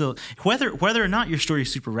still, whether or not your story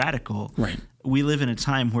is super radical, right. We live in a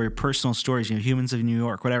time where personal stories, Humans of New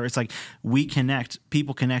York, whatever, it's like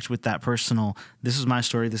people connect with that personal. This is my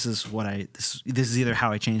story. This is what this is either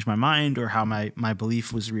how I changed my mind or how my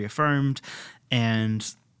belief was reaffirmed, and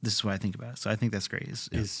this is what I think about it. So I think that's great.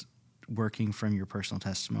 Is working from your personal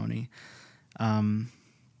testimony.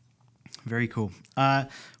 Very cool.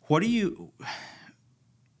 What do you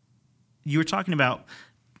were talking about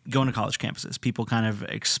going to college campuses? People kind of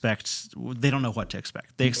they don't know what to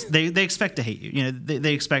expect. They expect to hate you.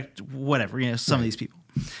 They expect whatever, some of these people.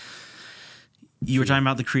 You were talking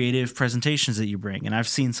about the creative presentations that you bring, and I've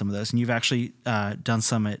seen some of those, and you've actually done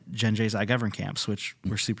some at Gen J's iGovern camps, which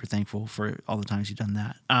we're super thankful for all the times you've done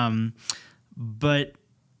that. But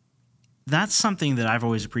that's something that I've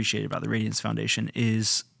always appreciated about the Radiance Foundation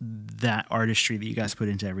is that artistry that you guys put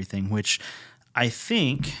into everything, which I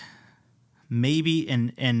think maybe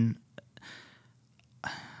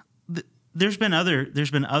there's been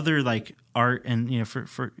other like art and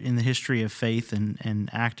for in the history of faith and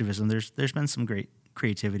activism there's been some great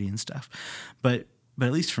creativity and stuff, but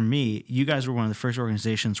at least for me, you guys were one of the first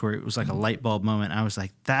organizations where it was like a light bulb moment. I was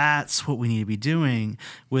like, that's what we need to be doing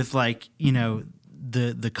with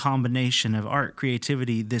the combination of art,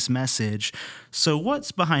 creativity, this message. So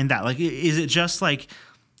what's behind that? Like, is it just Ryan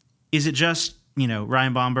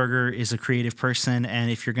Bomberger is a creative person, and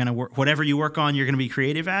if you're going to work, whatever you work on, you're going to be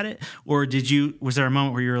creative at it? Or was there a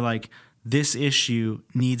moment where you were like, this issue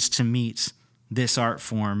needs to meet this art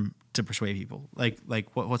form to persuade people?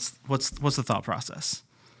 What's the thought process?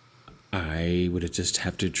 I would just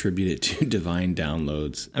have to attribute it to divine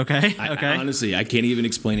downloads. Okay. I honestly, I can't even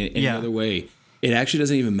explain it any other way. It actually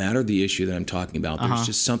doesn't even matter the issue that I'm talking about. There's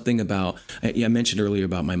just something about, I mentioned earlier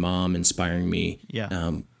about my mom inspiring me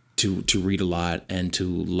to read a lot and to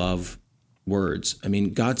love words. I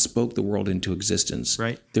mean, God spoke the world into existence.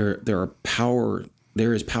 Right. There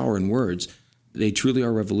is power in words. They truly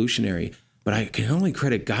are revolutionary. But I can only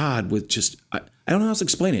credit God with just, I don't know how else to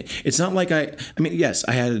explain it. It's not like yes,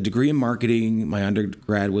 I had a degree in marketing. My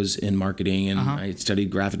undergrad was in marketing, and I studied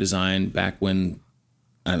graphic design back when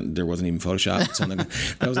there wasn't even Photoshop.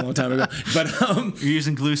 That was a long time ago. But you're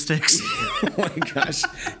using glue sticks. Oh my gosh,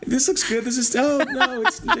 this looks good. This is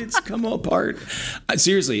it's come all apart.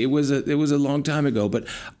 Seriously, it was a long time ago. But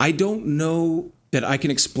I don't know that I can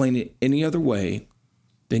explain it any other way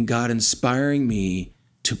than God inspiring me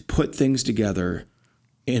to put things together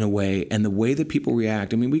in a way, and the way that people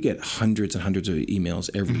react. I mean, we get hundreds and hundreds of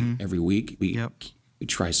emails every week. We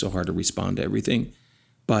try so hard to respond to everything,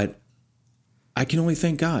 but I can only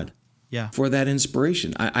thank God for that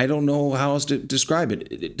inspiration. I don't know how else to describe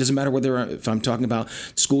it. It doesn't matter if I'm talking about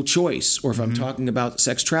school choice, or if I'm talking about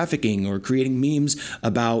sex trafficking, or creating memes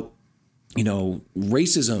about,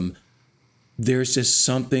 racism. There's just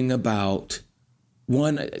something about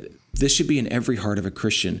this should be in every heart of a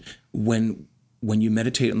Christian. When you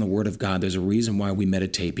meditate on the Word of God, there's a reason why we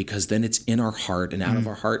meditate, because then it's in our heart, and out of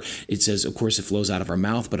our heart, it says, of course, it flows out of our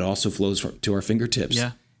mouth, but it also flows to our fingertips.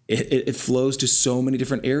 Yeah. It flows to so many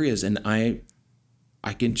different areas, and I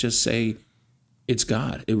can just say it's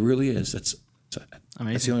God. It really is. That's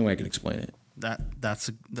amazing. That's the only way I can explain it. That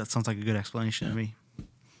sounds like a good explanation to me.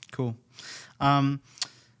 Cool.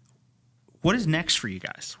 What is next for you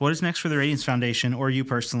guys? What is next for the Radiance Foundation, or you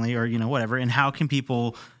personally, or whatever? And how can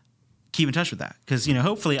people keep in touch with that? Because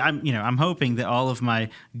hopefully, I'm hoping that all of my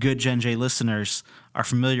good Gen J listeners are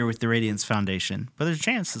familiar with the Radiance Foundation, but there's a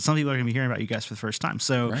chance that some people are going to be hearing about you guys for the first time.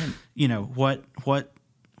 So, what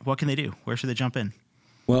can they do? Where should they jump in?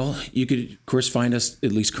 Well, you could, of course, find us,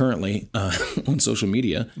 at least currently, on social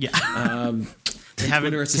media. Yeah. They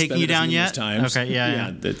haven't taken you down yet? Times. Okay,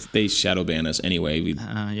 yeah. They shadow ban us anyway.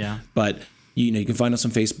 But you can find us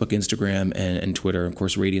on Facebook, Instagram, and Twitter. Of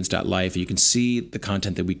course, radiance.life. You can see the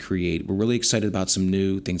content that we create. We're really excited about some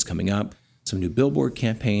new things coming up, some new billboard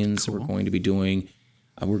campaigns that we're going to be doing.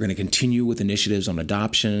 We're going to continue with initiatives on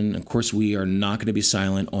adoption. Of course, we are not going to be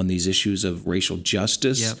silent on these issues of racial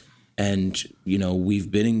justice. Yep. And,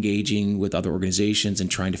 we've been engaging with other organizations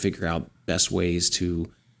and trying to figure out best ways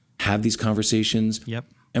to have these conversations. Yep.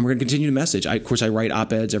 And we're going to continue to message. Of course, I write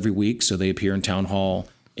op-eds every week, so they appear in Town Hall,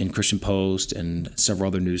 in Christian Post, and several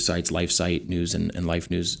other news sites, LifeSite News and Life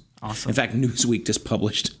News. Awesome. In fact, Newsweek just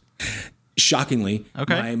published, shockingly,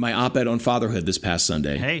 my op-ed on fatherhood this past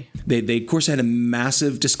Sunday. Hey. They of course, had a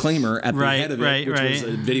massive disclaimer at the head of it, which was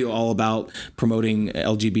a video all about promoting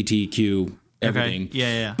LGBTQ everything. Okay.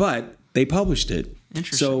 Yeah. But they published it.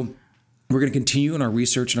 Interesting. So we're going to continue in our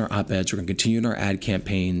research and our op-eds. We're going to continue in our ad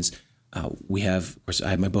campaigns. Of course, I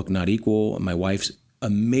have my book, Not Equal, and my wife's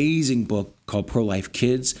amazing book called Pro-Life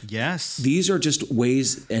Kids. Yes. These are just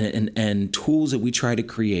ways and tools that we try to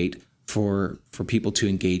create for people to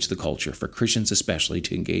engage the culture, for Christians especially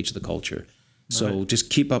to engage the culture. So just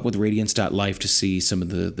keep up with Radiance.life to see some of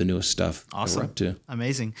the newest stuff that we're up to.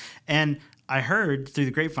 Amazing. And I heard through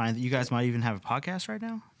the grapevine that you guys might even have a podcast right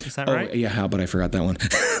now. Is that right? Yeah, how about I forgot that one?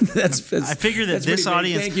 I figure that this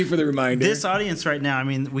audience. Thank you for the reminder. This audience right now. I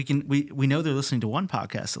mean, we know they're listening to one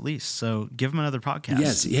podcast at least. So give them another podcast.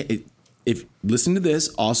 Yes. If listen to this,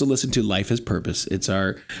 also listen to Life Has Purpose. It's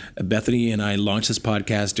our Bethany and I launched this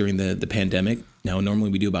podcast during the pandemic. Now, normally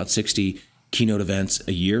we do about 60 keynote events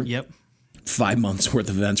a year. Yep. 5 months worth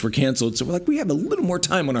of events were canceled. So we're like, we have a little more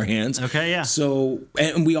time on our hands. Okay, yeah. So,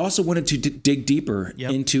 and we also wanted to dig deeper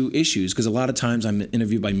into issues, because a lot of times I'm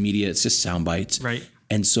interviewed by media. It's just sound bites. Right.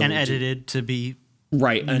 And so edited to be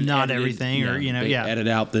right. Not everything, or, they edit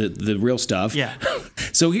out the real stuff. Yeah.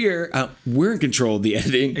 So here, we're in control of the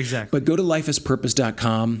editing. Exactly. But go to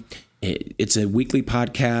lifehaspurpose.com. It's a weekly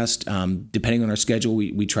podcast. Depending on our schedule,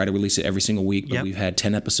 we try to release it every single week, but we've had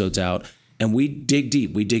 10 episodes out. And we dig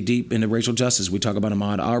deep. We dig deep into racial justice. We talk about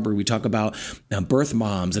Ahmaud Arbery. We talk about birth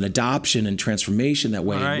moms and adoption and transformation that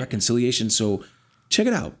way, and reconciliation. So check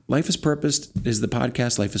it out. Life is Purpose is the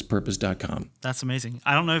podcast, lifehaspurpose.com. That's amazing.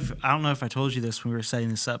 I don't know if I told you this when we were setting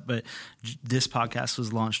this up, but this podcast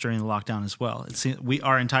was launched during the lockdown as well.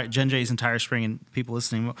 Gen J's entire spring, and people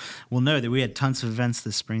listening will know that we had tons of events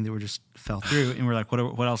this spring that were just fell through, and we're like,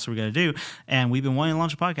 what else are we going to do? And we've been wanting to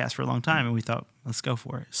launch a podcast for a long time, and we thought, let's go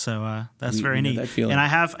for it. So that's very neat. And I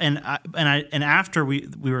have, and after we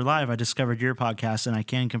were live, I discovered your podcast, and I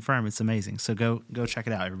can confirm it's amazing. So go check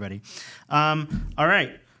it out, everybody. All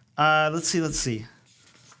right. Let's see.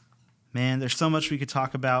 Man, there's so much we could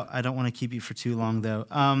talk about. I don't want to keep you for too long, though.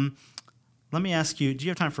 Let me ask you, do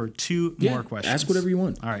you have time for two more questions? Ask whatever you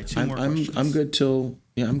want. All right, two more questions. I'm good till,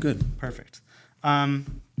 I'm good. Perfect. Let's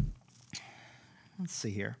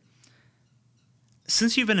see here.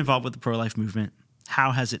 Since you've been involved with the pro-life movement,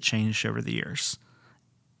 how has it changed over the years?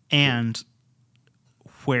 And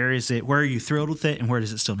where are you thrilled with it, and where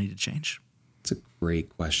does it still need to change? It's a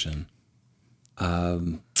great question.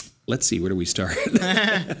 Let's see, where do we start?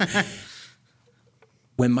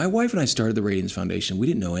 When my wife and I started the Radiance Foundation, we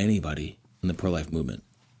didn't know anybody in the pro-life movement.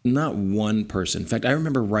 Not one person. In fact, I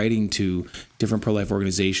remember writing to different pro-life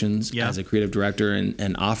organizations as a creative director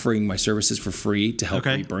and offering my services for free to help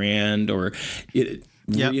rebrand or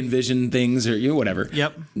re-envision things or whatever.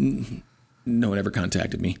 Yep. No one ever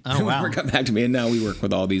contacted me. Oh, wow. Never got back to me. And now we work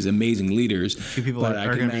with all these amazing leaders. A few people are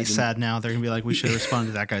going to be sad now. They're going to be like, we should have responded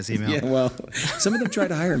to that guy's email. Yeah, well, some of them tried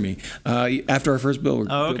to hire me after our first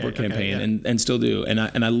billboard campaign and still do. And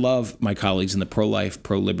I love my colleagues in the pro-life,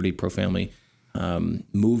 pro-liberty, pro-family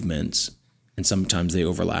movements. And sometimes they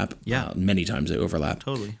overlap. Yeah. Many times they overlap.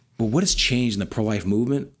 Totally. But what has changed in the pro-life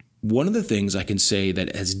movement? One of the things I can say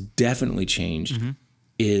that has definitely changed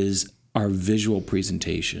is our visual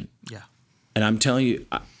presentation. Yeah. And I'm telling you,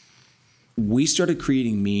 we started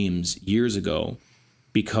creating memes years ago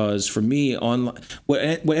because for me, online, what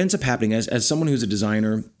ends up happening as someone who's a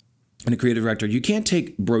designer and a creative director, you can't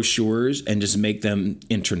take brochures and just make them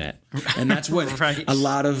internet. And that's what a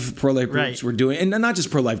lot of pro-life groups were doing. And not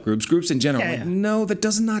just pro-life groups in general. No, that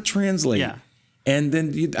does not translate. Yeah. And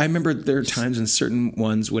then I remember there are times when certain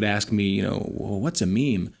ones would ask me, well, what's a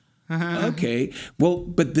meme? Okay. Well,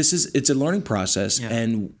 but it's a learning process. Yeah.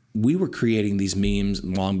 And we were creating these memes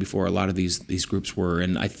long before a lot of these groups were.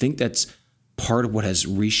 And I think that's part of what has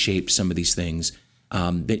reshaped some of these things.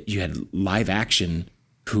 That you had live action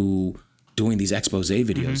who doing these expose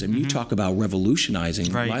videos. And you talk about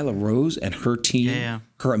revolutionizing Lila Rose and her team,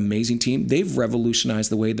 her amazing team. They've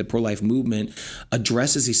revolutionized the way the pro-life movement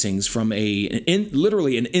addresses these things from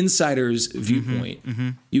literally an insider's viewpoint.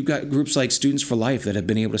 You've got groups like Students for Life that have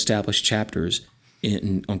been able to establish chapters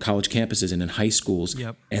on college campuses and in high schools.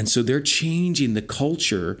 Yep. And so they're changing the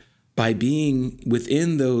culture by being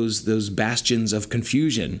within those bastions of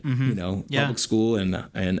confusion, public school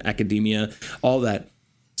and academia, all that.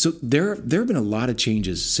 So there have been a lot of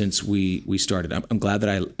changes since we started. I'm glad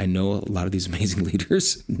that I know a lot of these amazing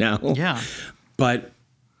leaders now. Yeah. But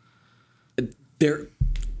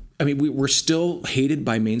we're still hated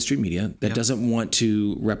by mainstream media that doesn't want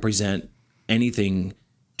to represent anything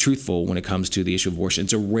truthful when it comes to the issue of abortion.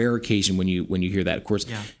 It's a rare occasion when you hear that. Of course,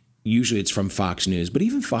 usually it's from Fox News, but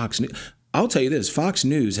even Fox News, I'll tell you this, Fox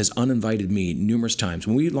News has uninvited me numerous times.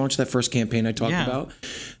 When we launched that first campaign I talked about,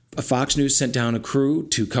 Fox News sent down a crew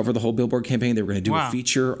to cover the whole billboard campaign. They were going to do a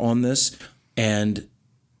feature on this. And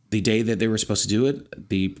the day that they were supposed to do it,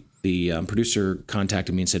 the producer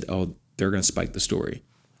contacted me and said, "Oh, they're going to spike the story."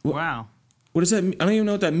 Wow. What does that mean? I don't even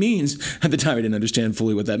know what that means. At the time, I didn't understand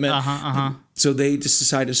fully what that meant. So they just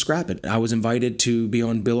decided to scrap it. I was invited to be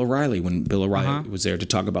on Bill O'Reilly when Bill O'Reilly was there to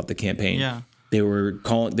talk about the campaign. Yeah. They were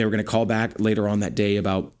going to call back later on that day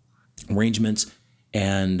about arrangements,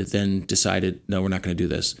 and then decided, no, we're not going to do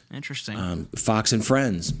this. Interesting. Fox and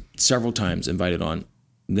Friends, several times invited on,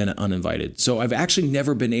 then uninvited. So I've actually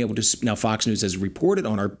never been able to. Now Fox News has reported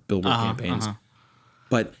on our billboard campaigns,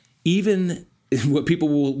 but even what people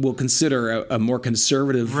will consider a more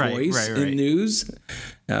conservative voice in news,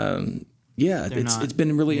 it's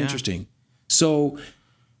been really interesting. So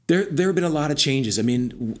there have been a lot of changes. I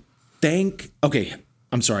mean,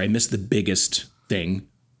 I'm sorry, I missed the biggest thing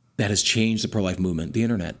that has changed the pro-life movement: the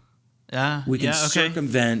internet. We can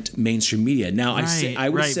circumvent mainstream media. Now, I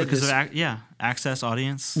would have said because this, of access,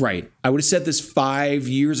 audience. Right. I would have said this 5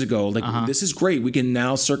 years ago. Like, this is great. We can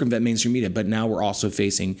now circumvent mainstream media, but now we're also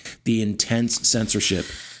facing the intense censorship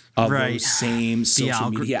of those same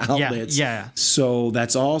social media outlets. So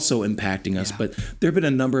that's also impacting us. But there have been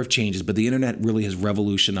a number of changes. But the internet really has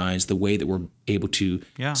revolutionized the way that we're able to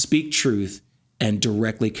speak truth and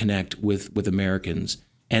directly connect with Americans.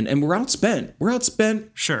 And we're outspent. We're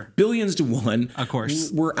outspent billions to one. Of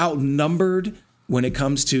course. We're outnumbered when it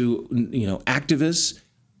comes to activists.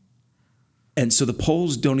 And so the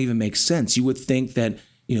polls don't even make sense. You would think that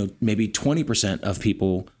maybe 20% of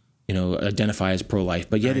people identify as pro-life,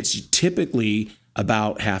 but yet it's typically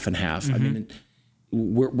about half and half. I mean,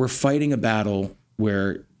 we're fighting a battle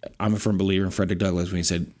where I'm a firm believer in Frederick Douglass when he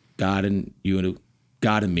said, "God and you and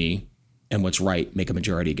God and me, and what's right make a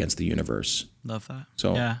majority against the universe." Love that.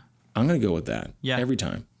 So I'm going to go with that every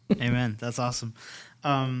time. Amen. That's awesome.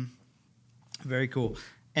 Very cool.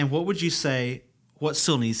 And what would you say, what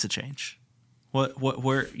still needs to change?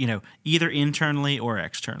 Where, either internally or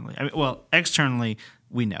externally? I mean, well, externally,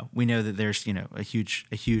 we know that there's, a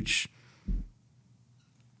huge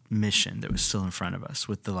mission that was still in front of us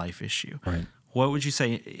with the life issue. Right. What would you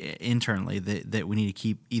say internally that we need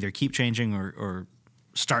to keep changing or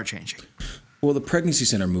start changing? Well, the pregnancy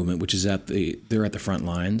center movement, which is they're at the front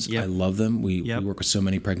lines. I love them. We work with so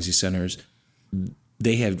many pregnancy centers.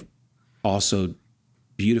 They have also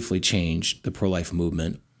beautifully changed the pro-life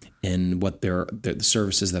movement and what the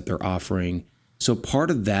services that they're offering. So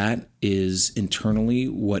part of that is internally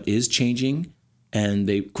what is changing. And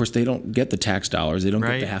they don't get the tax dollars. They don't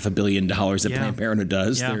get the $500 million that Planned Parenthood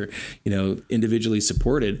does. They're, individually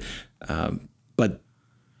supported. But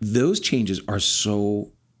those changes are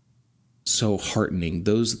so heartening.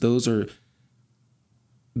 Those are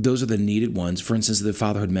the needed ones. For instance, the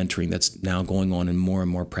fatherhood mentoring that's now going on in more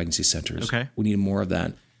and more pregnancy centers. Okay. We need more of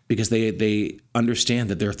that because they understand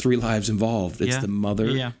that there are three lives involved. It's the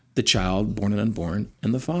mother, the child, born and unborn,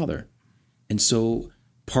 and the father. And so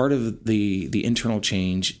part of the internal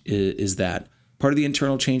change is that. Part of the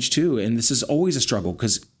internal change too, and this is always a struggle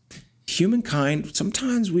because humankind,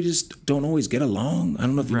 sometimes we just don't always get along. I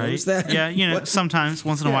don't know if you noticed that. Yeah, sometimes,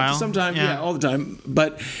 once in a while. Sometimes, all the time.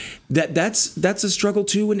 But that's a struggle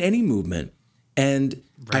too in any movement. And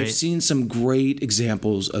I've seen some great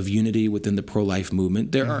examples of unity within the pro-life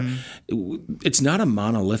movement. It's not a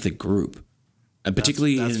monolithic group,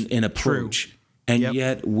 particularly in approach. True. And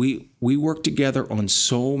yet we work together on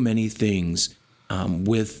so many things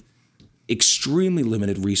with extremely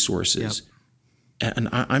limited resources. And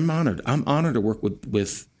I'm honored. I'm honored to work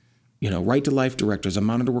with Right to Life directors. I'm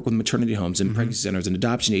honored to work with maternity homes and pregnancy centers and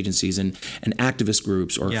adoption agencies and activist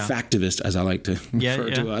groups, or factivists, as I like to refer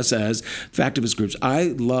to us as, factivist groups.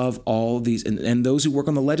 I love all these, and those who work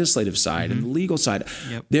on the legislative side and the legal side.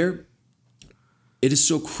 It is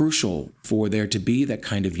so crucial for there to be that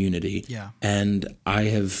kind of unity. And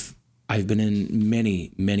I've been in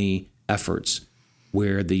many efforts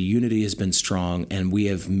where the unity has been strong and we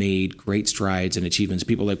have made great strides and achievements.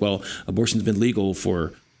 People are like, well, abortion's been legal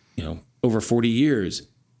for, over 40 years.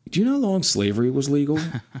 Do you know how long slavery was legal?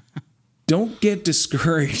 don't get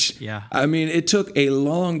discouraged. Yeah. I mean, it took a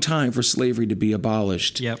long time for slavery to be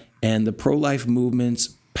abolished. Yep. And the pro-life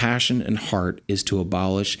movement's passion and heart is to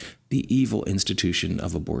abolish the evil institution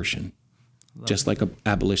of abortion. Just like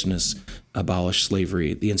abolitionists abolished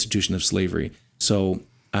slavery, the institution of slavery. So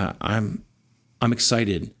I'm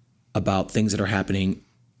excited about things that are happening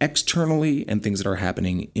externally and things that are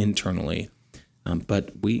happening internally.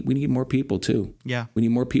 But we need more people too. Yeah. We need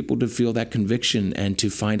more people to feel that conviction and to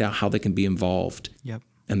find out how they can be involved. Yep.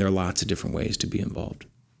 And there are lots of different ways to be involved.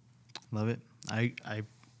 Love it. I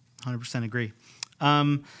 100% agree.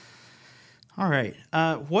 All right.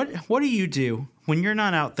 What do you do when you're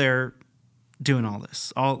not out there doing all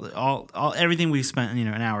this, all everything we spent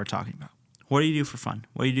an hour talking about? What do you do for fun?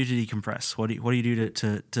 What do you do to decompress? What do you do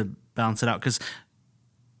to balance it out? Because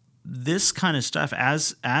this kind of stuff,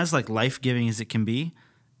 as like life giving as it can be,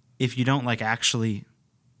 if you don't like actually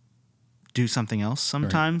do something else,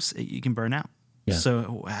 sometimes you can burn out. Yeah.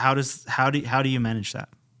 So how do you manage that?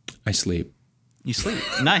 I sleep. You sleep.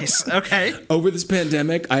 Nice. Okay. Over this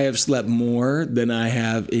pandemic, I have slept more than I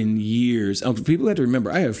have in years. People have to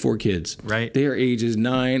remember, I have 4 kids. Right. They are ages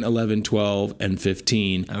 9, 11, 12, and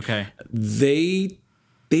 15. Okay. They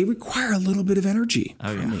require a little bit of energy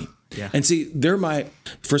from me. Yeah. And see,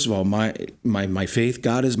 first of all, my faith,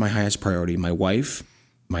 God is my highest priority. My wife,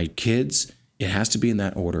 my kids, it has to be in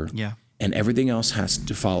that order. Yeah. And everything else has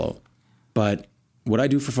to follow. But what I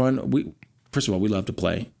do for fun, first of all, we love to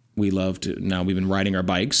play. Now we've been riding our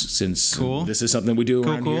bikes since this is something we do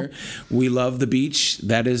around here. We love the beach.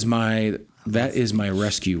 That is my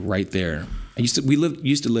rescue right there. I used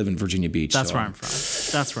to live in Virginia Beach. That's where I'm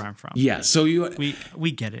from. Yeah. So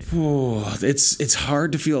we get it. Oh, it's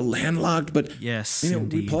hard to feel landlocked, but yes,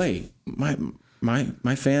 we play.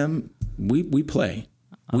 My fam, we play.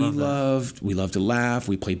 We love to laugh.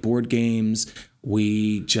 We play board games.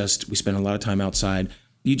 We spend a lot of time outside.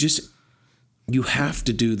 You have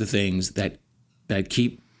to do the things that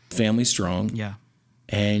keep family strong. Yeah.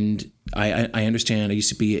 And I understand I used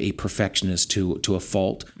to be a perfectionist to a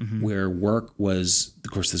fault, where work was,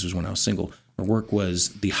 of course, this was when I was single, where work was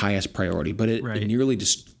the highest priority, but it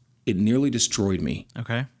nearly destroyed me.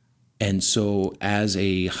 Okay. And so as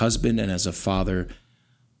a husband and as a father,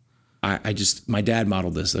 my dad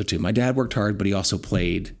modeled this though too. My dad worked hard, but he also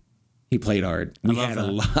played. He played hard. We had a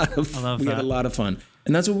lot of fun.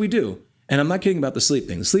 And that's what we do. And I'm not kidding about the sleep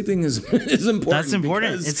thing. The sleep thing is important. That's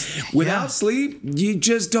important. Without sleep, you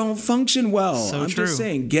just don't function well. So I'm just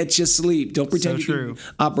saying, get your sleep. Don't pretend you can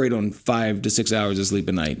operate on 5 to 6 hours of sleep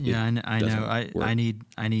a night. Yeah, I know.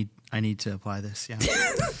 I need to apply this. Yeah.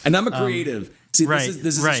 And I'm a creative. See,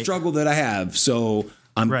 this is a struggle that I have. So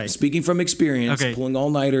I'm speaking from experience, pulling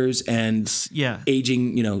all-nighters and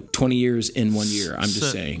aging, 20 years in 1 year. I'm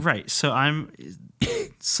just saying. Right. So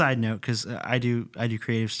side note, because I do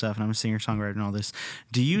creative stuff and I'm a singer-songwriter and all this.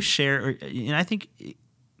 Do you share, and I think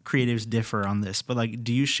creatives differ on this, but like,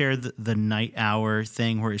 do you share the night hour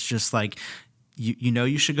thing where it's just like,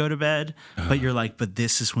 you should go to bed, but you're like, but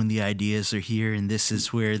this is when the ideas are here and this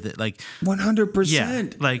is where 100%. Yeah.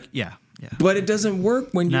 Like, yeah. Yeah. But it doesn't work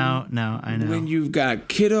when I know. When you've got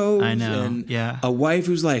kiddos and a wife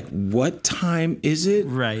who's like, what time is it?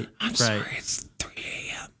 Right. I'm sorry, it's 3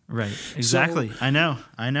 a.m. Right. Exactly. So, I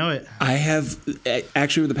know it. I have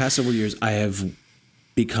actually over the past several years, I have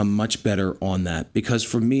become much better on that because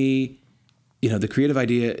for me, the creative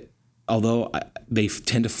idea, although they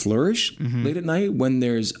tend to flourish late at night when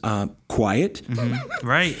there's quiet. Mm-hmm.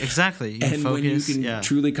 Right. Exactly. You and focus, when you can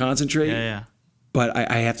truly concentrate. Yeah. But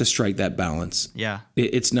I have to strike that balance. Yeah.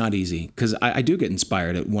 It's not easy because I do get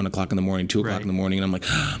inspired at 1 o'clock in the morning, 2 o'clock in the morning. And I'm like,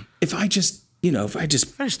 if I just throw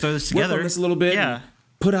this together, work on this a little bit,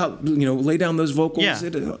 put out, lay down those vocals,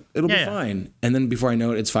 it'll be fine. And then before I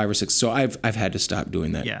know it, it's 5 or 6. So I've had to stop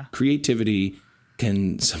doing that. Yeah. Creativity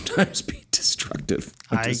can sometimes be destructive.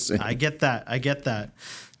 I get that.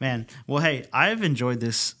 Man, well, hey, I've enjoyed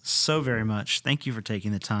this so very much. Thank you for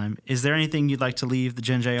taking the time. Is there anything you'd like to leave the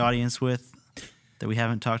Gen J audience with that we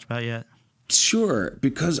haven't talked about yet? Sure,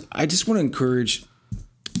 because I just want to encourage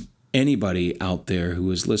anybody out there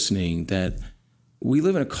who is listening that we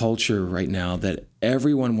live in a culture right now that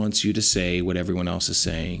everyone wants you to say what everyone else is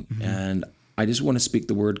saying. Mm-hmm. And I just want to speak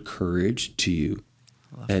the word courage to you.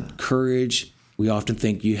 That courage, we often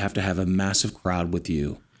think you have to have a massive crowd with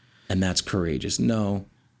you, and that's courageous. No,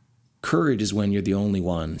 courage is when you're the only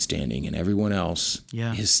one standing and everyone else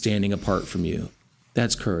is standing apart from you.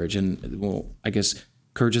 That's courage. And, I guess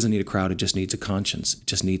courage doesn't need a crowd. It just needs a conscience. It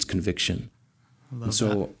just needs conviction. And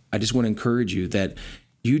so I just want to encourage you that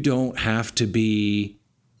you don't have to be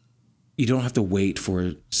you don't have to wait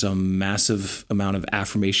for some massive amount of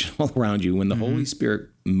affirmation all around you. When the Holy Spirit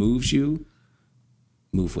moves you,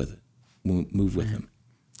 move with it. Move with him.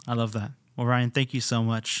 I love that. Well, Ryan, thank you so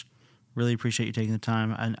much. Really appreciate you taking the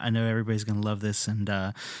time. I know everybody's going to love this, and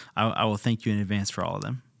I will thank you in advance for all of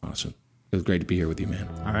them. Awesome. It was great to be here with you, man.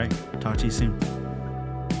 All right. Talk to you soon.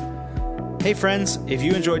 Hey friends, if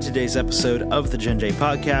you enjoyed today's episode of the Gen J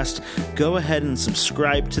Podcast, go ahead and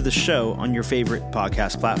subscribe to the show on your favorite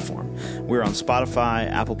podcast platform. We're on Spotify,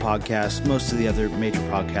 Apple Podcasts, most of the other major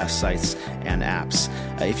podcast sites and apps.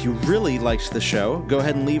 If you really liked the show, go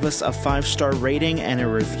ahead and leave us a 5-star rating and a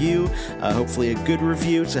review, hopefully a good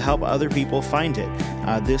review to help other people find it.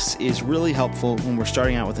 This is really helpful when we're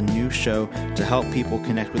starting out with a new show to help people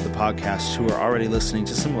connect with the podcast who are already listening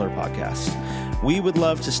to similar podcasts. We would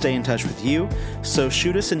love to stay in touch with you, so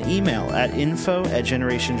shoot us an email at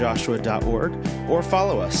info@generationjoshua.org or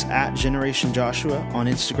follow us at Generation Joshua on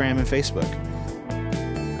Instagram and Facebook.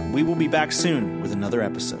 We will be back soon with another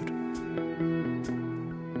episode.